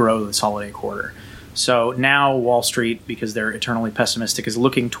will grow this holiday quarter. So now Wall Street, because they're eternally pessimistic, is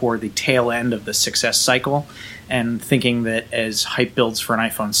looking toward the tail end of the 6S cycle and thinking that as hype builds for an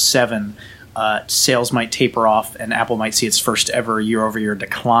iPhone 7, sales might taper off and Apple might see its first ever year-over-year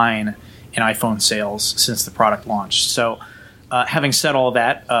decline in iPhone sales since the product launched. So Having said all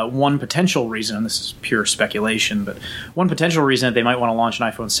that, one potential reason, and this is pure speculation, but one potential reason that they might want to launch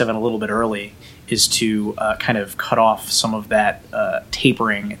an iPhone 7 a little bit early is to kind of cut off some of that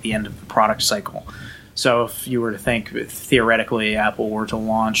tapering at the end of the product cycle. So if you were to think, theoretically, Apple were to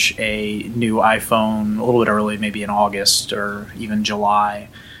launch a new iPhone a little bit early, maybe in August or even July,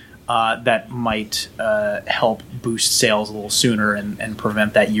 that might help boost sales a little sooner and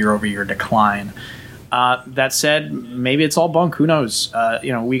prevent that year-over-year decline. That said, maybe it's all bunk. Who knows?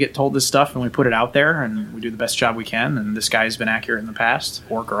 We get told this stuff and we put it out there and we do the best job we can. And this guy's been accurate in the past,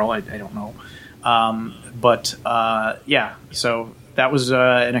 or girl, I don't know. So that was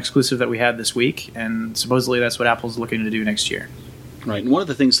an exclusive that we had this week, and supposedly that's what Apple's looking to do next year. Right, and one of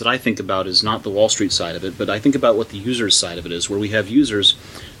the things that I think about is not the Wall Street side of it, but I think about what the user's side of it is, where we have users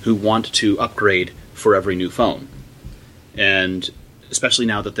who want to upgrade for every new phone. And especially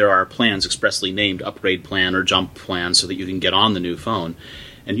now that there are plans expressly named upgrade plan or jump plan so that you can get on the new phone.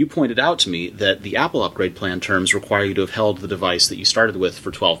 And you pointed out to me that the Apple upgrade plan terms require you to have held the device that you started with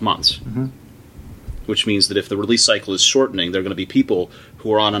for 12 months. Mm-hmm. Which means that if the release cycle is shortening, there are going to be people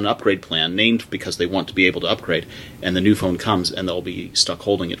who are on an upgrade plan named because they want to be able to upgrade, and the new phone comes and they'll be stuck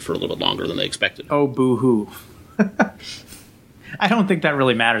holding it for a little bit longer than they expected. Oh, boo-hoo. I don't think that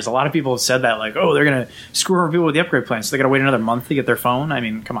really matters. A lot of people have said that, like, oh, they're going to screw over people with the upgrade plan, so they got to wait another month to get their phone? I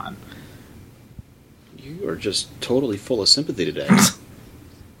mean, come on. You are just totally full of sympathy today.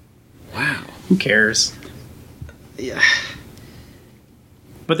 Wow. Who cares? Yeah.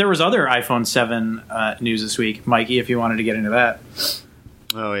 But there was other iPhone 7 news this week. Mikey, if you wanted to get into that.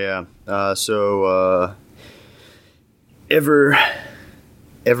 Oh, yeah.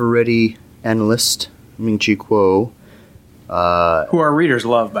 Ever-ready analyst Ming-Chi Kuo, who our readers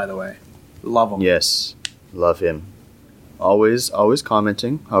love, by the way. Love him. Yes, love him. Always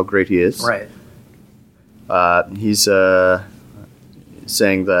commenting how great he is. Right. He's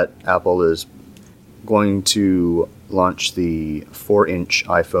saying that Apple is going to launch the 4-inch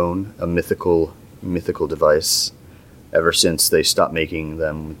iPhone, a mythical device, ever since they stopped making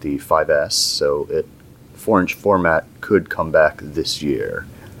them with the 5S. So 4-inch format could come back this year.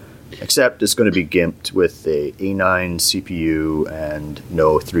 Except it's going to be gimped with a A9 CPU and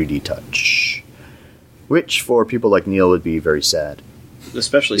no 3D touch. Which, for people like Neil, would be very sad.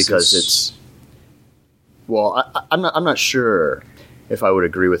 Especially because since... I'm not sure if I would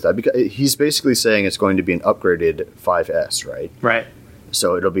agree with that. Because he's basically saying it's going to be an upgraded 5S, right? Right.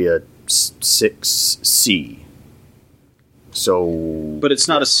 So it'll be a 6C. So... But it's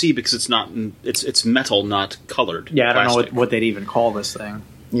not a C because it's not... It's metal, not colored. Yeah, I don't plastic. know what they'd even call this thing.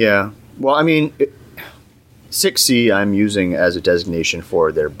 Yeah. Well, I mean, 6C I'm using as a designation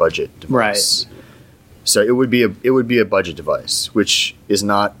for their budget device. Right. So it would be a budget device, which is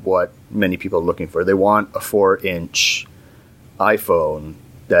not what many people are looking for. They want a 4-inch iPhone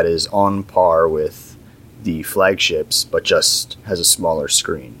that is on par with the flagships, but just has a smaller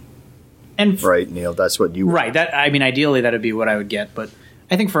screen. And right, Neil, that's what you want. Right. That, I mean, ideally that would be what I would get, but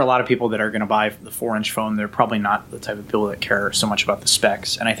I think for a lot of people that are going to buy the 4-inch phone, they're probably not the type of people that care so much about the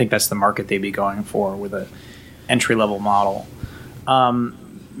specs, and I think that's the market they'd be going for with a entry-level model.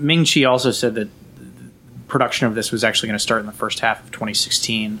 Ming-Chi also said that production of this was actually going to start in the first half of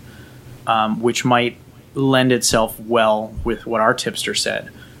 2016, which might lend itself well with what our tipster said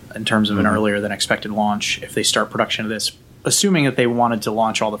in terms of an earlier than expected launch if they start production of this, assuming that they wanted to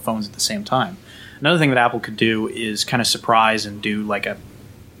launch all the phones at the same time. Another thing that Apple could do is kind of surprise and do like a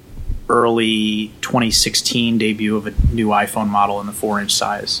early 2016 debut of a new iPhone model in the 4-inch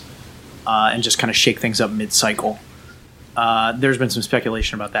size and just kind of shake things up mid-cycle. There's been some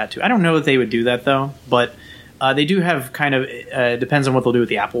speculation about that too. I don't know that they would do that though, but they do have kind of depends on what they'll do with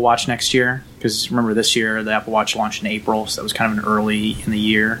the Apple Watch next year, because remember this year the Apple Watch launched in April, so that was kind of an early in the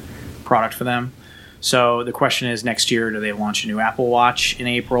year product for them. So the question is, next year, do they launch a new Apple Watch in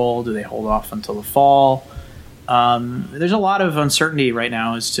April? Do they hold off until the fall? There's a lot of uncertainty right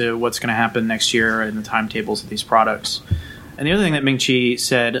now as to what's going to happen next year and the timetables of these products. And the other thing that Ming-Chi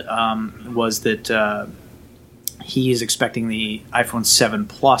said was that he is expecting the iPhone 7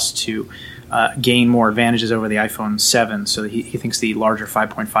 Plus to gain more advantages over the iPhone 7. So he thinks the larger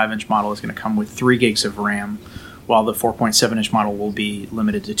 5.5-inch model is going to come with 3 gigs of RAM, while the 4.7-inch model will be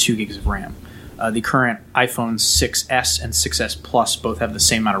limited to 2 gigs of RAM. The current iPhone 6S and 6S Plus both have the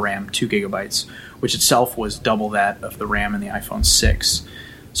same amount of RAM, 2 gigabytes, which itself was double that of the RAM in the iPhone 6.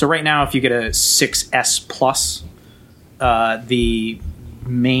 So right now, if you get a 6S Plus, the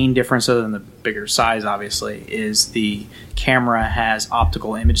main difference, other than the bigger size, obviously, is the camera has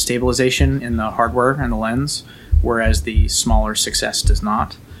optical image stabilization in the hardware and the lens, whereas the smaller 6S does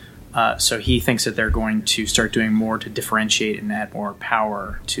not. So he thinks that they're going to start doing more to differentiate and add more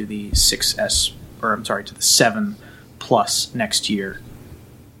power to the 6S, or I'm sorry, to the 7 Plus next year.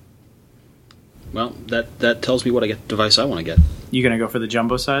 Well, that tells me what device I want to get. You going to go for the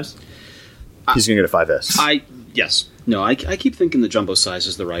jumbo size? He's going to get a 5S. Yes. No, I keep thinking the jumbo size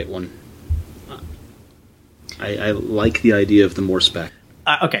is the right one. I like the idea of the more spec.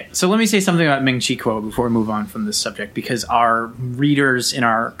 Okay, so let me say something about Ming-Chi Kuo before we move on from this subject, because our readers in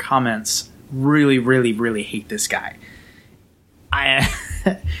our comments really, really, really hate this guy.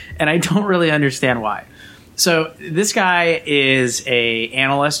 And I don't really understand why. So this guy is a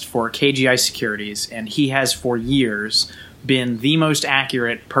analyst for KGI Securities, and he has for years been the most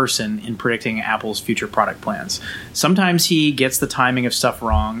accurate person in predicting Apple's future product plans. Sometimes he gets the timing of stuff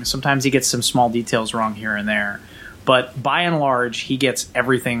wrong. Sometimes he gets some small details wrong here and there. But by and large, he gets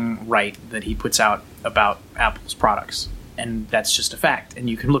everything right that he puts out about Apple's products. And that's just a fact. And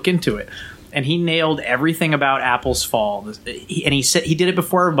you can look into it. And he nailed everything about Apple's fall. And he said he did it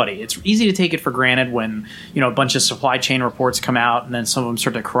before everybody. It's easy to take it for granted when, a bunch of supply chain reports come out and then some of them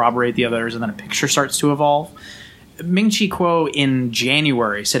start to corroborate the others and then a picture starts to evolve. Ming-Chi Kuo in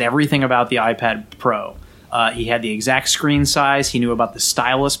January said everything about the iPad Pro. He had the exact screen size. He knew about the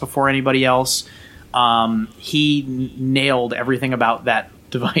stylus before anybody else. He nailed everything about that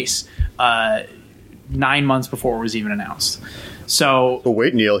device 9 months before it was even announced. So, but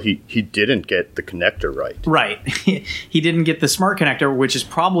wait, Neil, he didn't get the connector right. Right. He didn't get the smart connector, which is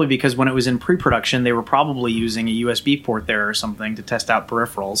probably because when it was in pre-production, they were probably using a USB port there or something to test out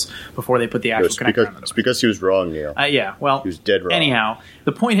peripherals before they put the actual connector on the device. It's because he was wrong, Neil. Yeah, well, he was dead wrong. Anyhow,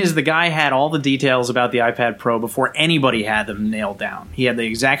 the point is the guy had all the details about the iPad Pro before anybody had them nailed down. He had the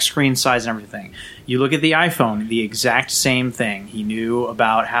exact screen size and everything. You look at the iPhone, the exact same thing. He knew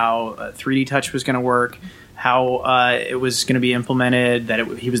about how 3D Touch was going to work, how it was going to be implemented, that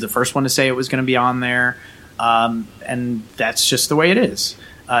he was the first one to say it was going to be on there, and that's just the way it is.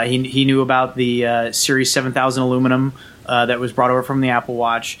 He knew about the Series 7000 aluminum that was brought over from the Apple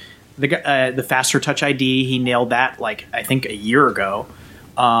Watch. The faster Touch ID, he nailed that I think a year ago.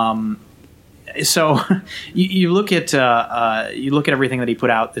 So you look at everything that he put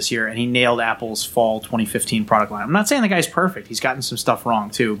out this year, and he nailed Apple's fall 2015 product line. I'm not saying the guy's perfect; he's gotten some stuff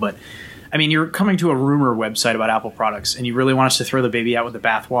wrong too, but. I mean, you're coming to a rumor website about Apple products, and you really want us to throw the baby out with the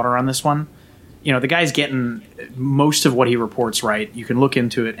bathwater on this one? The guy's getting most of what he reports right. You can look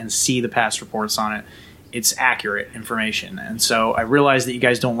into it and see the past reports on it. It's accurate information. And so I realize that you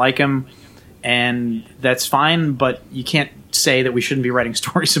guys don't like him, and that's fine, but you can't say that we shouldn't be writing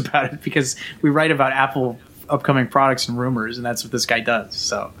stories about it because we write about Apple upcoming products and rumors, and that's what this guy does.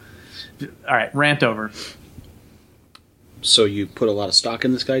 So, all right, rant over. So you put a lot of stock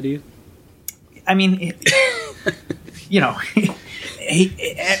in this guy, do you? I mean,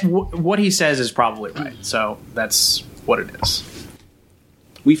 what he says is probably right. So that's what it is.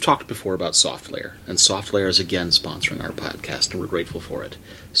 We've talked before about SoftLayer, and SoftLayer is again sponsoring our podcast, and we're grateful for it.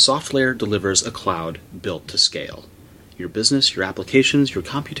 SoftLayer delivers a cloud built to scale. Your business, your applications, your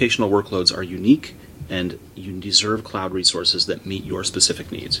computational workloads are unique, and you deserve cloud resources that meet your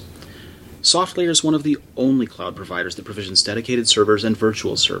specific needs. SoftLayer is one of the only cloud providers that provisions dedicated servers and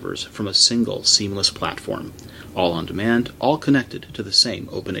virtual servers from a single seamless platform, all on demand, all connected to the same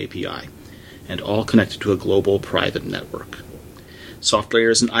open API, and all connected to a global private network.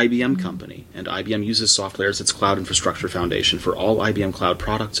 SoftLayer is an IBM company, and IBM uses SoftLayer as its cloud infrastructure foundation for all IBM cloud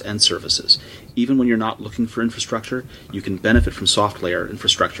products and services. Even when you're not looking for infrastructure, you can benefit from SoftLayer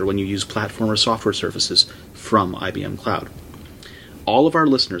infrastructure when you use platform or software services from IBM Cloud. All of our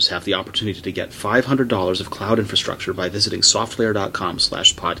listeners have the opportunity to get $500 of cloud infrastructure by visiting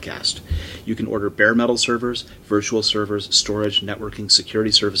softlayer.com/podcast. You can order bare metal servers, virtual servers, storage, networking, security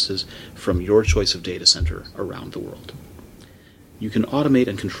services from your choice of data center around the world. You can automate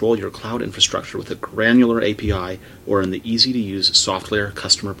and control your cloud infrastructure with a granular API or in the easy-to-use SoftLayer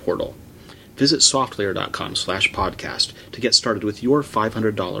customer portal. Visit softlayer.com/podcast to get started with your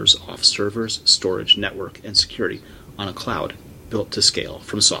 $500 off servers, storage, network, and security on a cloud built to scale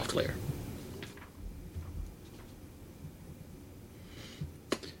from SoftLayer.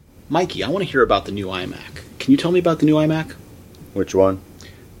 Mikey, I want to hear about the new iMac. Can you tell me about the new iMac? Which one?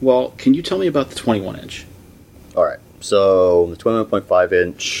 Well, can you tell me about the 21-inch? All right. So the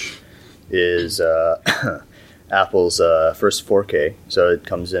 21.5-inch is Apple's first 4K. So it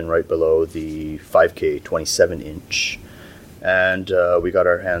comes in right below the 5K 27-inch. And we got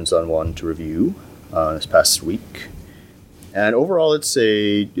our hands on one to review this past week. And overall, it's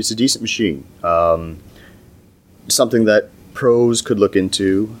a decent machine. Something that pros could look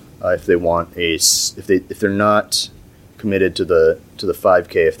into if they want if they're not committed to the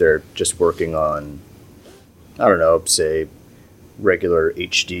 5K if they're just working on, I don't know, say regular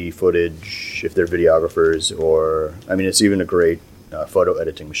HD footage if they're videographers, or I mean, it's even a great photo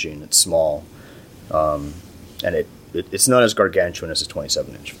editing machine. It's small, and it's not as gargantuan as a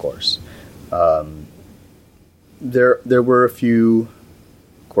 27-inch, of course. There were a few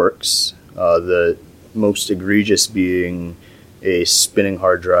quirks. The most egregious being a spinning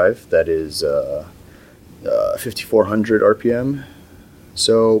hard drive that is 5,400 RPM,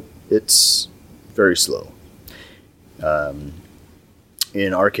 so it's very slow.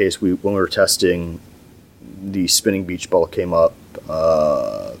 In our case, when we were testing, the spinning beach ball came up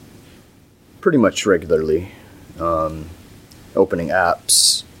pretty much regularly, opening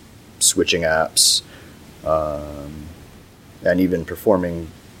apps, switching apps, and even performing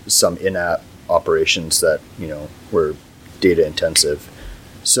some in-app operations that were data intensive.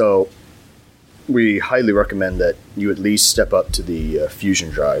 So we highly recommend that you at least step up to the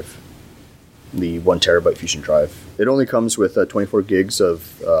Fusion drive, the 1 terabyte Fusion drive. It only comes with 24 gigs of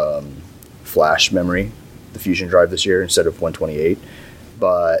flash memory, the Fusion drive this year, instead of 128.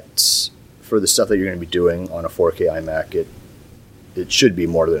 But for the stuff that you're going to be doing on a 4K iMac, it should be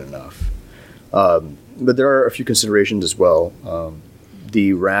more than enough. But there are a few considerations as well.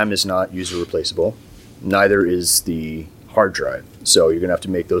 The RAM is not user replaceable. Neither is the hard drive. So you're going to have to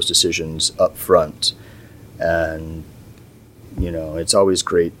make those decisions up front. And, it's always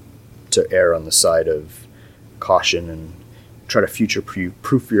great to err on the side of caution and try to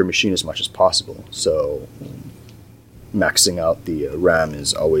future-proof your machine as much as possible. So maxing out the RAM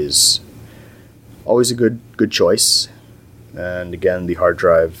is always a good choice. And again, the hard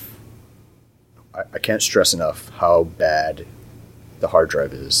drive, I can't stress enough how bad the hard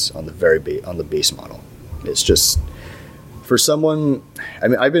drive is on the on the base model. It's just, for someone, I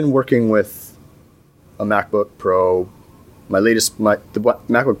mean, I've been working with a MacBook Pro. The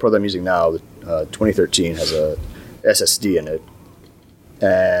MacBook Pro that I'm using now, the 2013, has a SSD in it,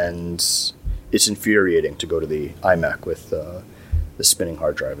 and it's infuriating to go to the iMac with the spinning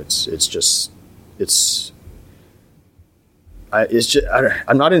hard drive.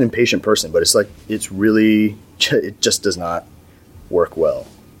 I'm not an impatient person, but it just does not work well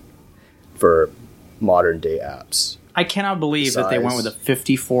for modern day apps. I cannot believe that they went with a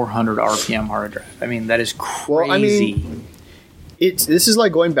 5,400 RPM hard drive. I mean, that is crazy. Well, I mean, this is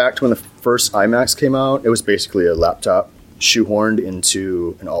like going back to when the first iMacs came out. It was basically a laptop shoehorned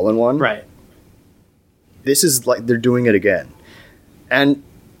into an all-in-one. Right. This is like they're doing it again. And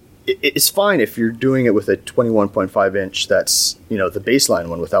it's fine if you're doing it with a 21.5 inch that's, the baseline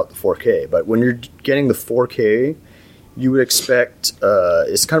one without the 4K. But when you're getting the 4K, you would expect,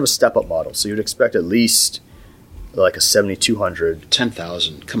 it's kind of a step-up model. So you'd expect at least like a 7,200.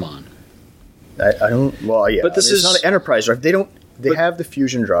 10,000, come on. I don't, well, yeah. But it's not an enterprise drive. They have the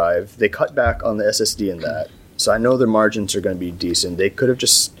Fusion drive. They cut back on the SSD in that. So I know their margins are going to be decent. They could have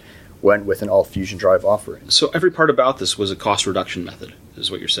just went with an all-Fusion drive offering. So every part about this was a cost reduction method,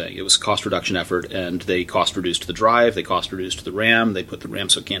 is what you're saying. It was a cost reduction effort, and they cost reduced the drive, they cost reduced the RAM, they put the RAM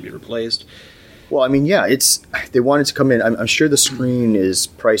so it can't be replaced. Well, I mean, yeah, they wanted to come in. I'm sure the screen is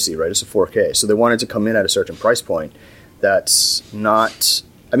pricey, right? It's a 4K. So they wanted to come in at a certain price point that's not...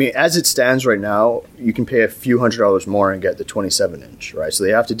 I mean, as it stands right now, you can pay a few $100s more and get the 27-inch, right? So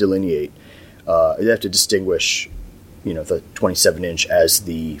they have to delineate. They have to distinguish, the 27-inch as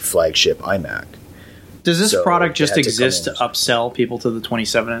the flagship iMac. Does this product just exist to upsell people to the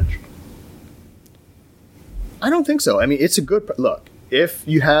 27-inch? I don't think so. I mean, it's a good... Look, if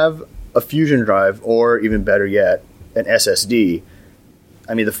you have a Fusion drive, or even better yet, an SSD,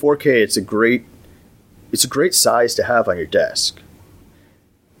 I mean, the 4K, it's a great size to have on your desk.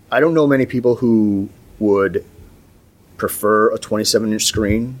 I don't know many people who would prefer a 27-inch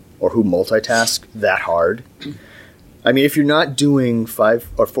screen or who multitask that hard. I mean, if you're not doing 5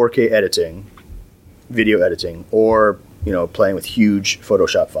 or 4K editing, video editing, or playing with huge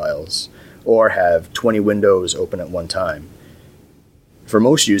Photoshop files, or have 20 windows open at one time, for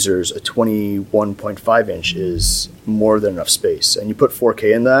most users, a 21.5 inch is more than enough space. And you put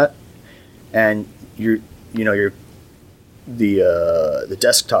 4K in that, and the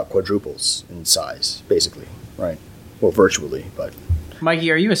desktop quadruples in size, basically, right? Well, virtually, but...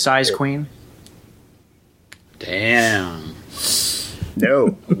 Mikey, are you a size queen? Damn.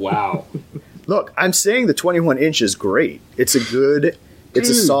 No. Wow. Look, I'm saying the 21 inch is great. It's a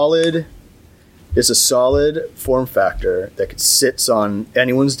solid form factor that sits on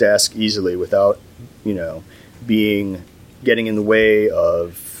anyone's desk easily without, getting in the way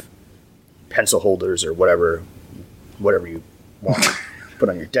of pencil holders or whatever you want to put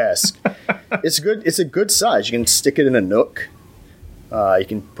on your desk. It's good. It's a good size. You can stick it in a nook. You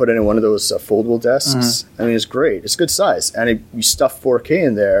can put it in one of those foldable desks. I mean, it's great. It's a good size, and you stuff 4K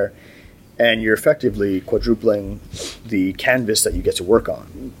in there, and you're effectively quadrupling the canvas that you get to work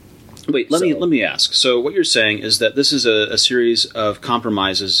on. Wait, let me ask. So what you're saying is that this is a series of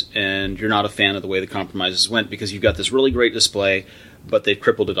compromises, and you're not a fan of the way the compromises went because you've got this really great display, but they've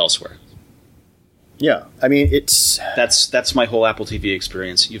crippled it elsewhere. Yeah, I mean, that's my whole Apple TV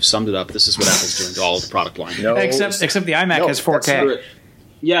experience. You've summed it up. This is what Apple's doing to all of the product line. No, except the iMac has 4K.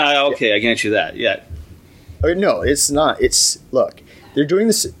 Yeah, okay, I grant you that. Yeah. No, it's not. Look, they're doing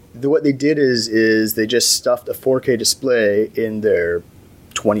this. What they did is they just stuffed a 4K display in their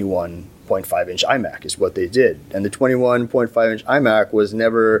 21.5-inch iMac is what they did. And the 21.5-inch iMac was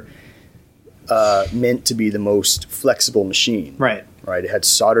never meant to be the most flexible machine. Right. Right. It had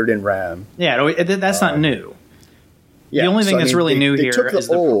soldered-in RAM. Yeah, that's not new. Yeah, the only thing that's really new here took is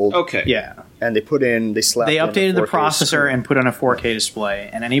the old. Okay. Yeah. And they updated the processor screen. and put in a 4K display.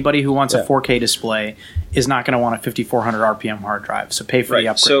 And anybody who wants a 4K display is not going to want a 5400 RPM hard drive. So pay for the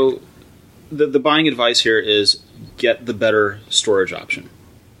upgrade. So the buying advice here is get the better storage option.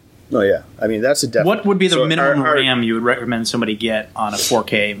 Oh yeah, I mean that's a definite. What would be the minimum RAM you would recommend somebody get on a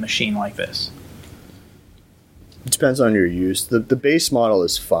 4K machine like this? It depends on your use. The base model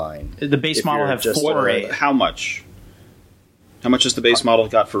is fine. The base model have 4 or 8. How much? How much has the base model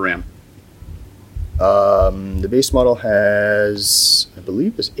got for RAM? The base model has, I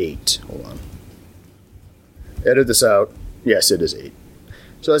believe, is 8. Hold on. Edit this out. Yes, it is 8.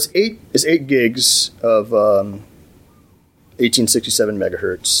 So it's 8 gigs of 1867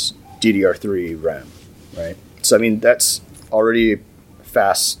 megahertz DDR3 RAM, right? So I mean that's already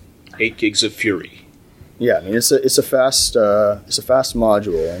fast. 8 gigs of Fury. Yeah, I mean it's a fast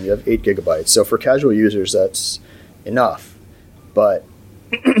module, and you have 8 gigabytes. So for casual users, that's enough. But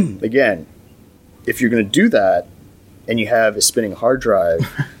again, if you're going to do that, and you have a spinning hard drive,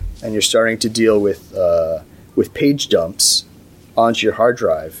 and you're starting to deal with page dumps onto your hard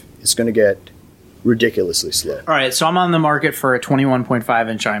drive, it's going to get ridiculously slow. All right, so I'm on the market for a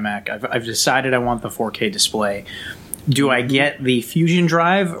 21.5-inch iMac. I've decided I want the 4K display. Do I get the Fusion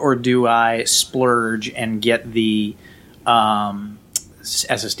drive, or do I splurge and get the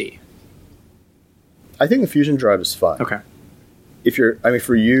SSD? I think the Fusion drive is fine. Okay.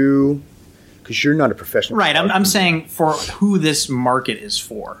 For you, because you're not a professional. Right, I'm saying for who this market is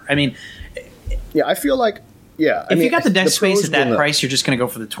for. I mean, yeah, I feel like, yeah. If you got the desk space at that price, you're just going to go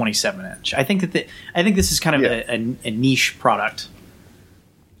for the 27-inch. I think this is kind of a niche product.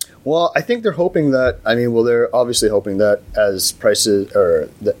 Well, I think they're hoping that. They're obviously hoping that as prices or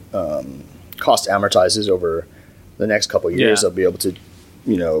the cost amortizes over the next couple of years, they'll be able to,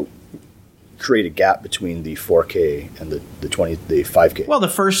 create a gap between the 4K and the 5K. Well, the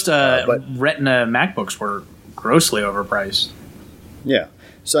first Retina MacBooks were grossly overpriced. Yeah.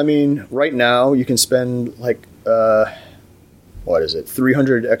 So I mean, right now you can spend like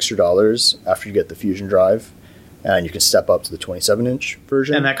 $300 extra after you get the Fusion drive. And you can step up to the 27-inch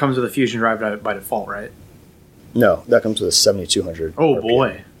version. And that comes with a Fusion drive by default, right? No, that comes with a 7200. Oh, RPM.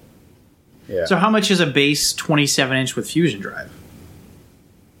 boy. Yeah. So how much is a base 27-inch with Fusion drive?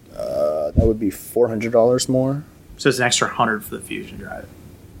 That would be $400 more. So it's an extra $100 for the Fusion drive.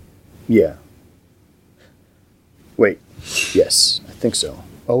 Yeah. Wait. Yes, I think so.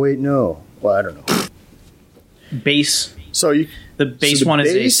 Oh, wait, no. Well, I don't know. Base. The base one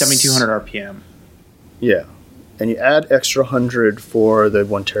is a 7200 RPM. Yeah. And you add extra 100 for the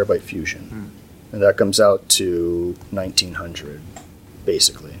 1 terabyte Fusion. And that comes out to 1900,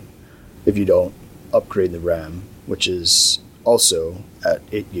 basically, if you don't upgrade the RAM, which is also at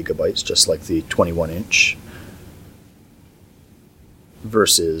 8 gigabytes, just like the 21-inch,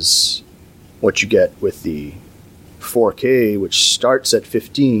 versus what you get with the 4K, which starts at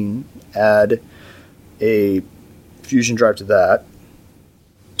 15, add a Fusion drive to that,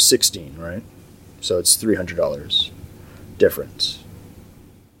 16, right? So it's $300 difference.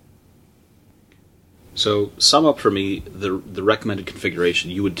 So sum up for me the recommended configuration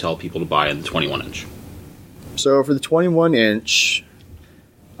you would tell people to buy in the 21-inch. So for the 21-inch,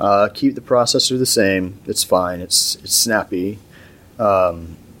 keep the processor the same. It's fine. It's snappy.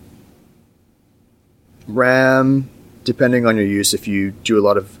 RAM, depending on your use, if you do a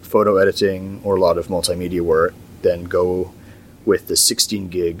lot of photo editing or a lot of multimedia work, then go with the 16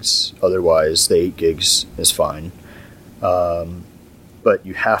 gigs. Otherwise, the 8 gigs is fine. But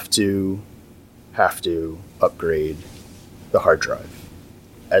you have to upgrade the hard drive,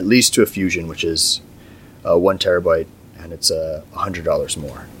 at least to a Fusion, which is 1 terabyte, and it's $100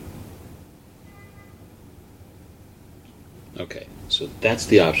 more. Okay, so that's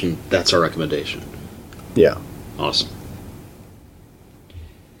the option. That's our recommendation. Yeah. Awesome.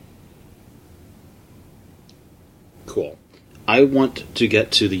 Cool. I want to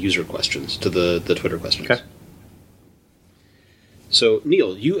get to the user questions, to the Twitter questions. Okay. So,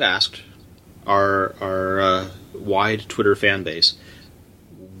 Neil, you asked our wide Twitter fan base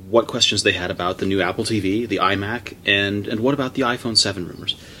what questions they had about the new Apple TV, the iMac, and what about the iPhone 7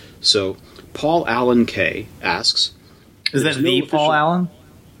 rumors. So, Paul Allen K asks... Is that the Paul Allen?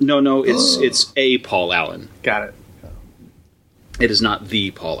 No, it's a Paul Allen. Got it. It is not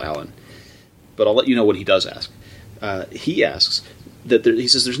the Paul Allen. But I'll let you know what he does ask. He asks that he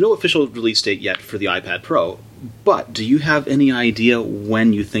says there's no official release date yet for the iPad Pro, but do you have any idea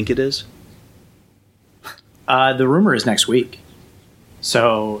when you think it is? The rumor is next week.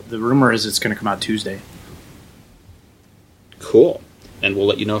 So the rumor is it's going to come out Tuesday. Cool. And we'll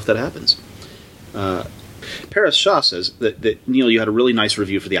let you know if that happens. Paris Shaw says that, Neil, you had a really nice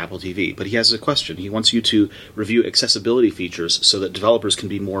review for the Apple TV, but he has a question. He wants you to review accessibility features so that developers can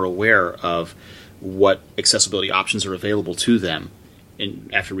be more aware of what accessibility options are available to them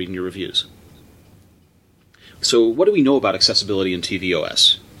after reading your reviews. So what do we know about accessibility in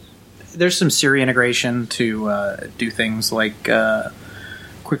tvOS? There's some Siri integration to do things like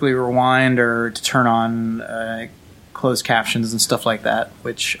quickly rewind or to turn on closed captions and stuff like that,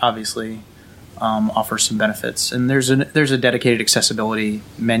 which obviously offers some benefits. And there's a dedicated accessibility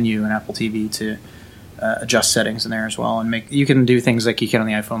menu in Apple TV to adjust settings in there as well, and you can do things like you can on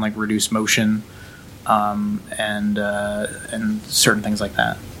the iPhone, like reduce motion and certain things like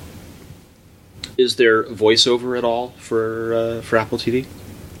that. Is there voiceover at all for Apple TV?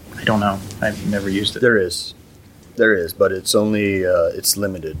 I don't know. I've never used it. There is, but it's only it's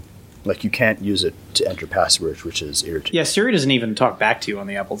limited. Like, you can't use it to enter passwords, which is irritating. Yeah, Siri doesn't even talk back to you on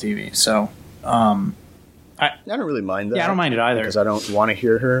the Apple TV, so I don't really mind that. Yeah, I don't mind it either. Because I don't want to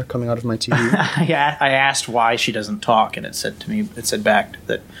hear her coming out of my TV. Yeah, I asked why she doesn't talk, and it said back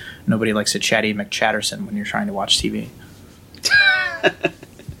that nobody likes a chatty McChatterson when you're trying to watch TV.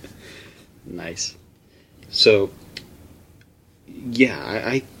 Nice. So, yeah,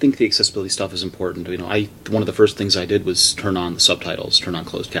 I think the accessibility stuff is important. You know, one of the first things I did was turn on the subtitles, turn on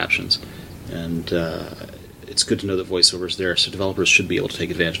closed captions, and it's good to know that VoiceOver is there, so developers should be able to take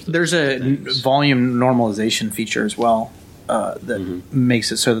advantage of it. There's a volume normalization feature as well that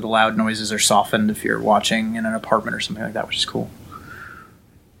makes it so that the loud noises are softened if you're watching in an apartment or something like that, which is cool.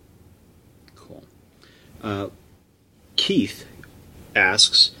 Cool. Keith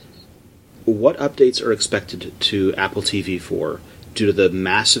asks, what updates are expected to Apple TV 4 due to the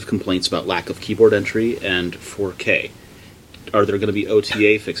massive complaints about lack of keyboard entry and 4K? Are there going to be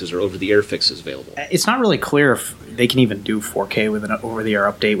OTA fixes or over-the-air fixes available? It's not really clear if they can even do 4K with an over-the-air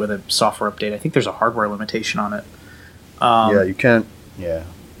update, with a software update. I think there's a hardware limitation on it. Yeah, you can't. Yeah,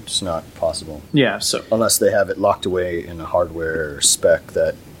 it's not possible. Yeah, so unless they have it locked away in a hardware spec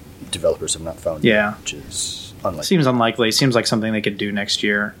that developers have not found yet, which is unlikely. Seems unlikely. Seems like something they could do next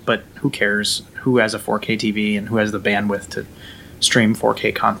year, but who cares? Who has a 4K TV and who has the bandwidth to stream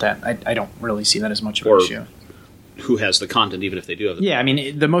 4K content? I don't really see that as much of an issue. Who has the content, even if they do have it? Yeah, I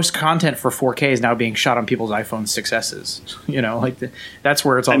mean, the most content for 4K is now being shot on people's iPhone 6S's. You know, like that's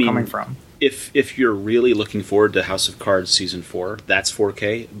where it's all coming from. If you're really looking forward to House of Cards Season 4, that's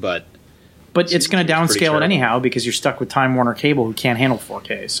 4K, but it's going to downscale it anyhow because you're stuck with Time Warner Cable who can't handle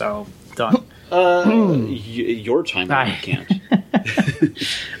 4K, so done. Your Time Warner can't.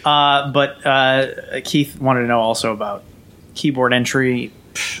 But Keith wanted to know also about keyboard entry.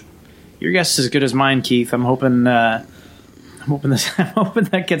 Your guess is as good as mine, Keith. I'm hoping that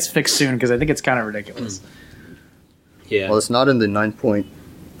gets fixed soon because I think it's kind of ridiculous. Yeah. Well, it's not in the 9.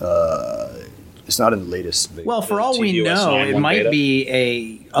 It's not in the latest. Well, for all we know, it might be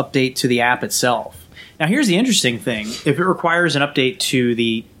a update to the app itself. Now, here's the interesting thing: if it requires an update to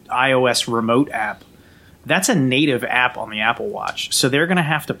the iOS remote app, that's a native app on the Apple Watch. So they're going to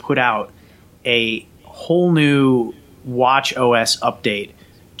have to put out a whole new Watch OS update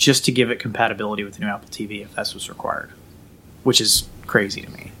just to give it compatibility with the new Apple TV, if that's what's required, which is crazy to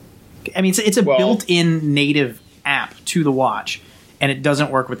me. I mean, it's a built-in native app to the watch, and it doesn't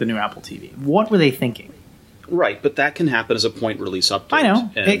work with the new Apple TV. What were they thinking? Right, but that can happen as a point release update. I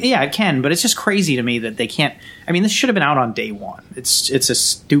know. It can, but it's just crazy to me that they can't. I mean, this should have been out on day one. It's a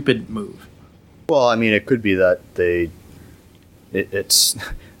stupid move. Well, I mean, it could be that it's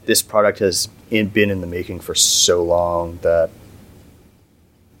this product has been in the making for so long that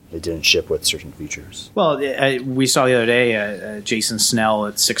it didn't ship with certain features. Well, we saw the other day, Jason Snell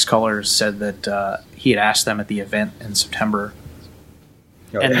at Six Colors said that he had asked them at the event in September,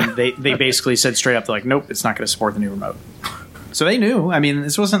 and they basically said straight up, they're like, nope, it's not going to support the new remote. So they knew. I mean,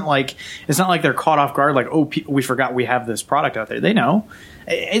 it's not like they're caught off guard. Like, oh, we forgot we have this product out there. They know.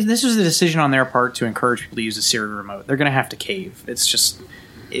 This was a decision on their part to encourage people to use a Siri remote. They're going to have to cave. It's just,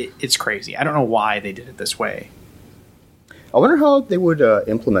 it's crazy. I don't know why they did it this way. I wonder how they would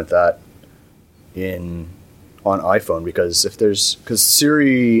implement that on iPhone, because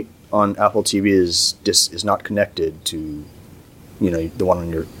Siri on Apple TV is not connected to, the one on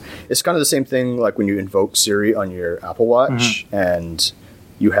your. It's kind of the same thing like when you invoke Siri on your Apple Watch, and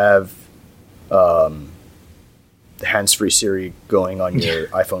you have the hands-free Siri going on your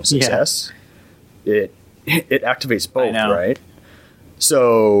iPhone 6S. It activates both, right?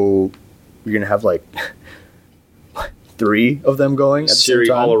 So you're gonna have like 3 of them going at the Siri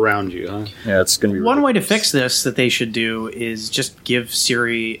same time? all around you, huh? Yeah, it's going to be one ridiculous. way to fix this that they should do is just give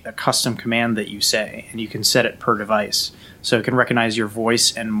Siri a custom command that you say, and you can set it per device, so it can recognize your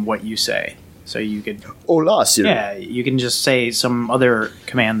voice and what you say. So you could, Hola, Siri. yeah, you can just say some other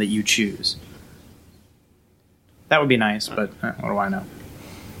command that you choose. That would be nice, but what do I know?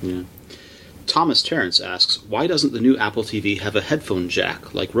 Yeah. Thomas Terrence asks, why doesn't the new Apple TV have a headphone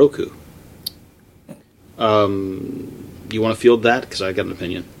jack like Roku? You want to field that? Because I got an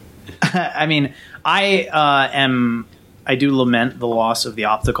opinion. I mean, I do lament the loss of the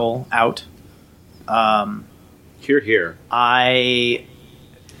optical out. Hear, hear. I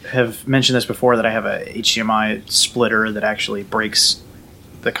have mentioned this before, that I have a HDMI splitter that actually breaks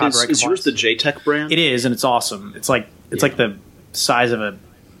the copyright. Is yours the JTech brand? It is, and it's awesome. It's like the size of a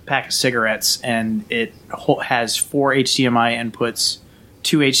pack of cigarettes, and it has 4 HDMI inputs,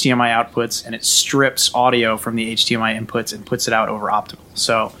 2 HDMI outputs, and it strips audio from the HDMI inputs and puts it out over optical.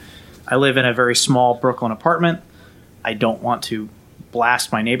 So I live in a very small Brooklyn apartment. I don't want to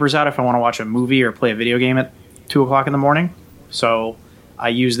blast my neighbors out if I want to watch a movie or play a video game at 2 o'clock in the morning. So I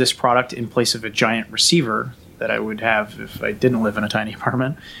use this product in place of a giant receiver that I would have if I didn't live in a tiny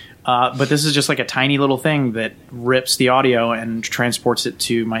apartment. But this is just like a tiny little thing that rips the audio and transports it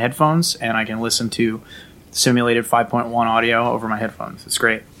to my headphones, and I can listen to simulated 5.1 audio over my headphones. It's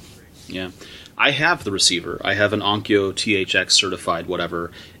great. Yeah. I have the receiver. I have an Onkyo THX certified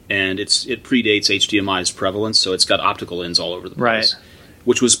whatever, and it predates HDMI's prevalence, so it's got optical ends all over the place. Right.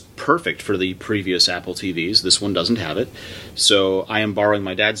 Which was perfect for the previous Apple TVs. This one doesn't have it. So I am borrowing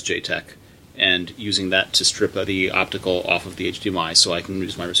my dad's JTech and using that to strip the optical off of the HDMI so I can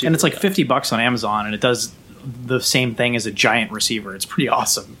use my receiver. And it's like $50 on Amazon, and it does the same thing as a giant receiver. It's pretty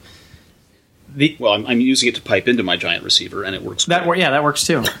awesome. Well, I'm using it to pipe into my giant receiver, and it works great. That works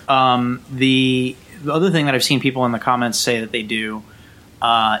too. The other thing that I've seen people in the comments say that they do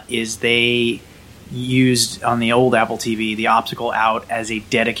is they used on the old Apple TV the optical out as a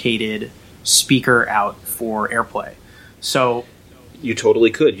dedicated speaker out for AirPlay. So you totally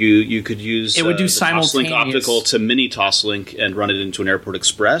could. You could use it would do the Toslink simultaneous optical to mini Toslink and run it into an Airport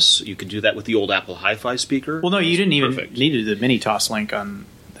Express. You could do that with the old Apple Hi-Fi speaker. Well, no, you didn't even Perfect. need the mini Toslink on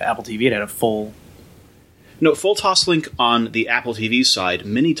the Apple TV. It had a full. No, full Toslink on the Apple TV side,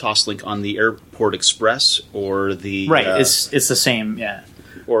 mini Toslink on the Airport Express or the Right, it's the same, yeah.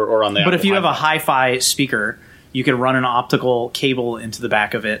 Or on the. But Apple if you have a Hi-Fi. hi-fi speaker, you could run an optical cable into the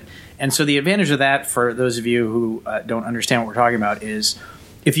back of it. And so the advantage of that, for those of you who don't understand what we're talking about, is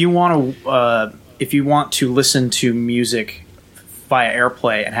if you want to listen to music via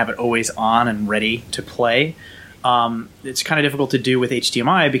AirPlay and have it always on and ready to play, it's kind of difficult to do with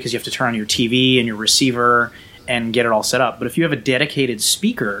HDMI because you have to turn on your TV and your receiver and get it all set up. But if you have a dedicated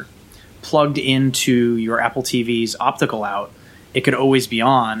speaker plugged into your Apple TV's optical out, it could always be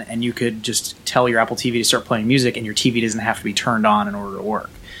on, and you could just tell your Apple TV to start playing music, and your TV doesn't have to be turned on in order to work.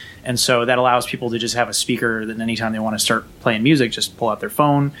 And so that allows people to just have a speaker that anytime they want to start playing music, just pull out their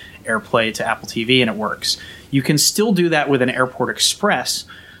phone, AirPlay to Apple TV, and it works. You can still do that with an Airport Express,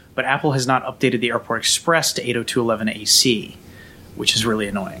 but Apple has not updated the Airport Express to 802.11ac, which is really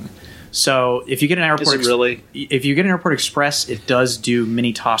annoying. So if you get an Airport if you get an Airport Express, it does do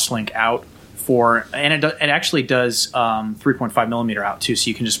mini Toslink out and it actually does 3.5 millimeter out too, so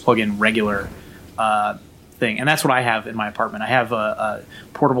you can just plug in regular thing. And that's what I have in my apartment. I have a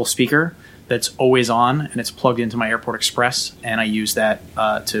portable speaker that's always on, and it's plugged into my Airport Express, and I use that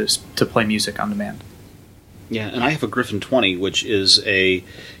to play music on demand. Yeah, and I have a Griffin 20, which is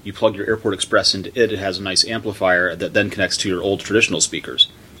you plug your Airport Express into it. It has a nice amplifier that then connects to your old traditional speakers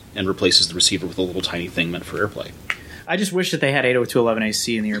and replaces the receiver with a little tiny thing meant for AirPlay. I just wish that they had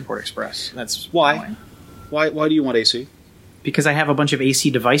 802.11ac in the Airport Express. That's why. annoying. Why do you want AC? Because I have a bunch of AC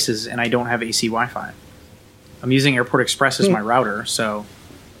devices and I don't have AC Wi-Fi. I'm using Airport Express as my router, so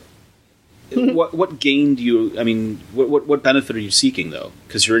what gain do you? I mean, what benefit are you seeking though?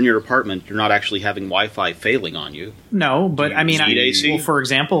 Because you're in your apartment, you're not actually having Wi-Fi failing on you. No, but I mean, need AC? well, for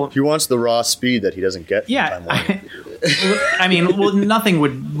example, He wants the raw speed that he doesn't get from Time Warner. I mean, well, nothing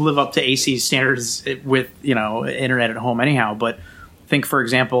would live up to AC standards with internet at home anyhow. But think, for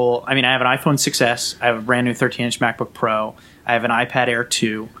example, I mean, I have an iPhone 6s, I have a brand new 13-inch MacBook Pro, I have an iPad Air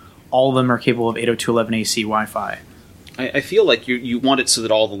 2. All of them are capable of 802.11ac Wi-Fi. I feel like you want it so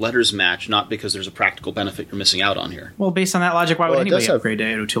that all the letters match, not because there's a practical benefit you're missing out on here. Well, based on that logic, why would Well, it anybody does have- upgrade to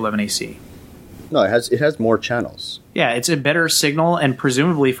 802.11ac? No, it has more channels. Yeah, it's a better signal, and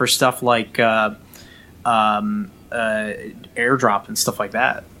presumably for stuff like AirDrop and stuff like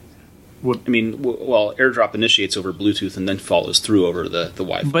that. I mean, well, AirDrop initiates over Bluetooth and then follows through over the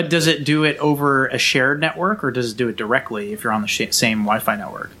Wi-Fi. But does it do it over a shared network, or does it do it directly if you're on the same Wi-Fi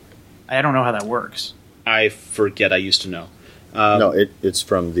network? I don't know how that works. I forget. I used to know. No, it's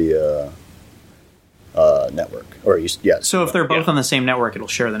from the network. So if they're both on the same network, it'll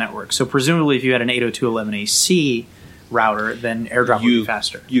share the network. So presumably if you had an 802.11ac router, then AirDrop would be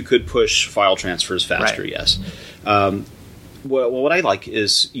faster. You could push file transfers faster, Right. yes. Well, what I like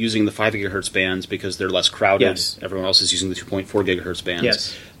is using the 5 gigahertz bands because they're less crowded. Yes. Everyone else is using the 2.4 gigahertz bands.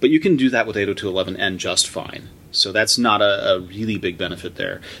 Yes. But you can do that with 802.11n just fine. So that's not a really big benefit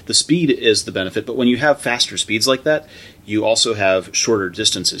there. The speed is the benefit, but when you have faster speeds like that, you also have shorter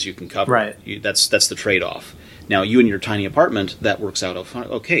distances you can cover. Right. That's the trade-off. Now, you in your tiny apartment, that works out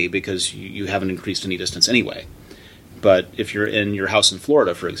okay because you haven't increased any distance anyway. But if you're in your house in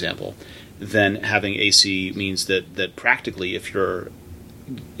Florida, for example, then having AC means that practically if you're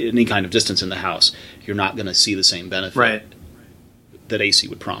any kind of distance in the house, you're not going to see the same benefit that AC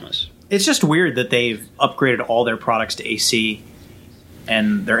would promise. It's just weird that they've upgraded all their products to AC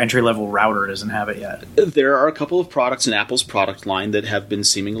and their entry-level router doesn't have it yet. There are a couple of products in Apple's product line that have been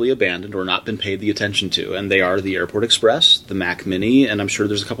seemingly abandoned or not been paid the attention to, and they are the Airport Express, the Mac Mini, and I'm sure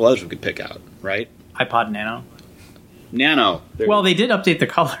there's a couple others we could pick out, right? iPod Nano. Nano. Well, they did update the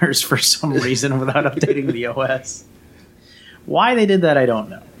colors for some reason without updating the OS. Why they did that, I don't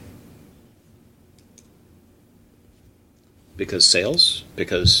know. Because sales?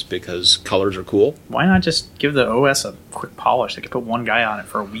 Because colors are cool? Why not just give the OS a quick polish? They could put one guy on it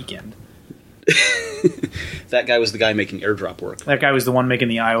for a weekend. That guy was the guy making AirDrop work. That guy was the one making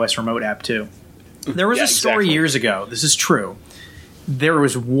the iOS remote app, too. There was a story years ago. This is true. There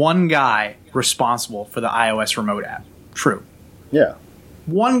was one guy responsible for the iOS remote app. True. Yeah.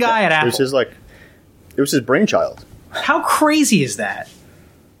 One guy at Apple. It was his brainchild. How crazy is that?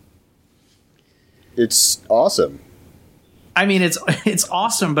 It's awesome. I mean, it's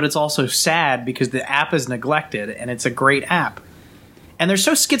awesome, but it's also sad because the app is neglected, and it's a great app. And they're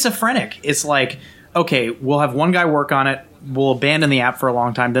so schizophrenic. It's like, okay, we'll have one guy work on it, we'll abandon the app for a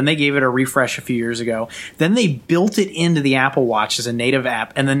long time, then they gave it a refresh a few years ago, then they built it into the Apple Watch as a native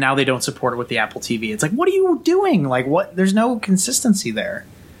app, and then now they don't support it with the Apple TV. It's like, what are you doing? Like, what? There's no consistency there.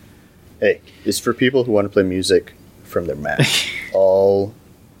 Hey, it's for people who want to play music from their Mac. All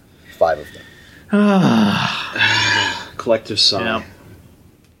 5 of them. Collective sigh. Yeah.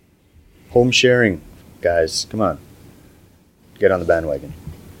 Home sharing, guys. Come on. Get on the bandwagon.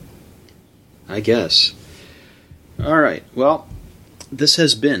 I guess. All right. Well, this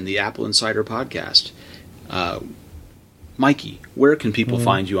has been the Apple Insider Podcast. Mikey, where can people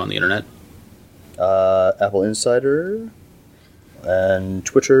find you on the internet? Apple Insider and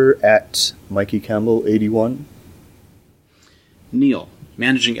Twitter at Mikey Campbell 81. Neil,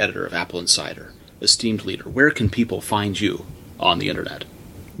 managing editor of Apple Insider, esteemed leader, where can people find you on the internet?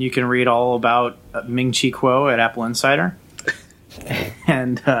 You can read all about Ming-Chi Kuo at Apple Insider.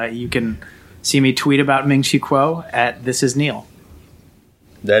 And you can see me tweet about Ming-Chi Kuo at This Is Neil.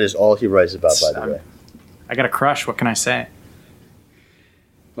 That is all he writes about, by the way. I got a crush. What can I say?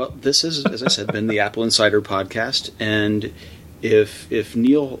 Well, this has, as I said, been the Apple Insider Podcast, and if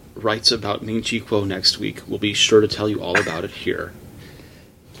Neil writes about Ming-Chi Kuo next week, we'll be sure to tell you all about it here.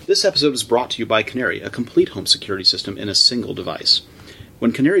 This episode is brought to you by Canary, a complete home security system in a single device.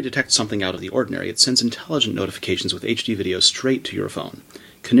 When Canary detects something out of the ordinary, it sends intelligent notifications with HD video straight to your phone.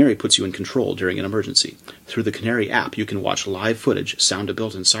 Canary puts you in control during an emergency. Through the Canary app, you can watch live footage, sound a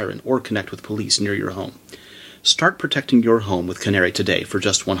built-in siren, or connect with police near your home. Start protecting your home with Canary today for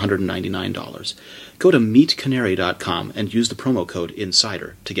just $199. Go to meetcanary.com and use the promo code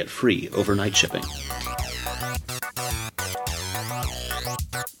INSIDER to get free overnight shipping.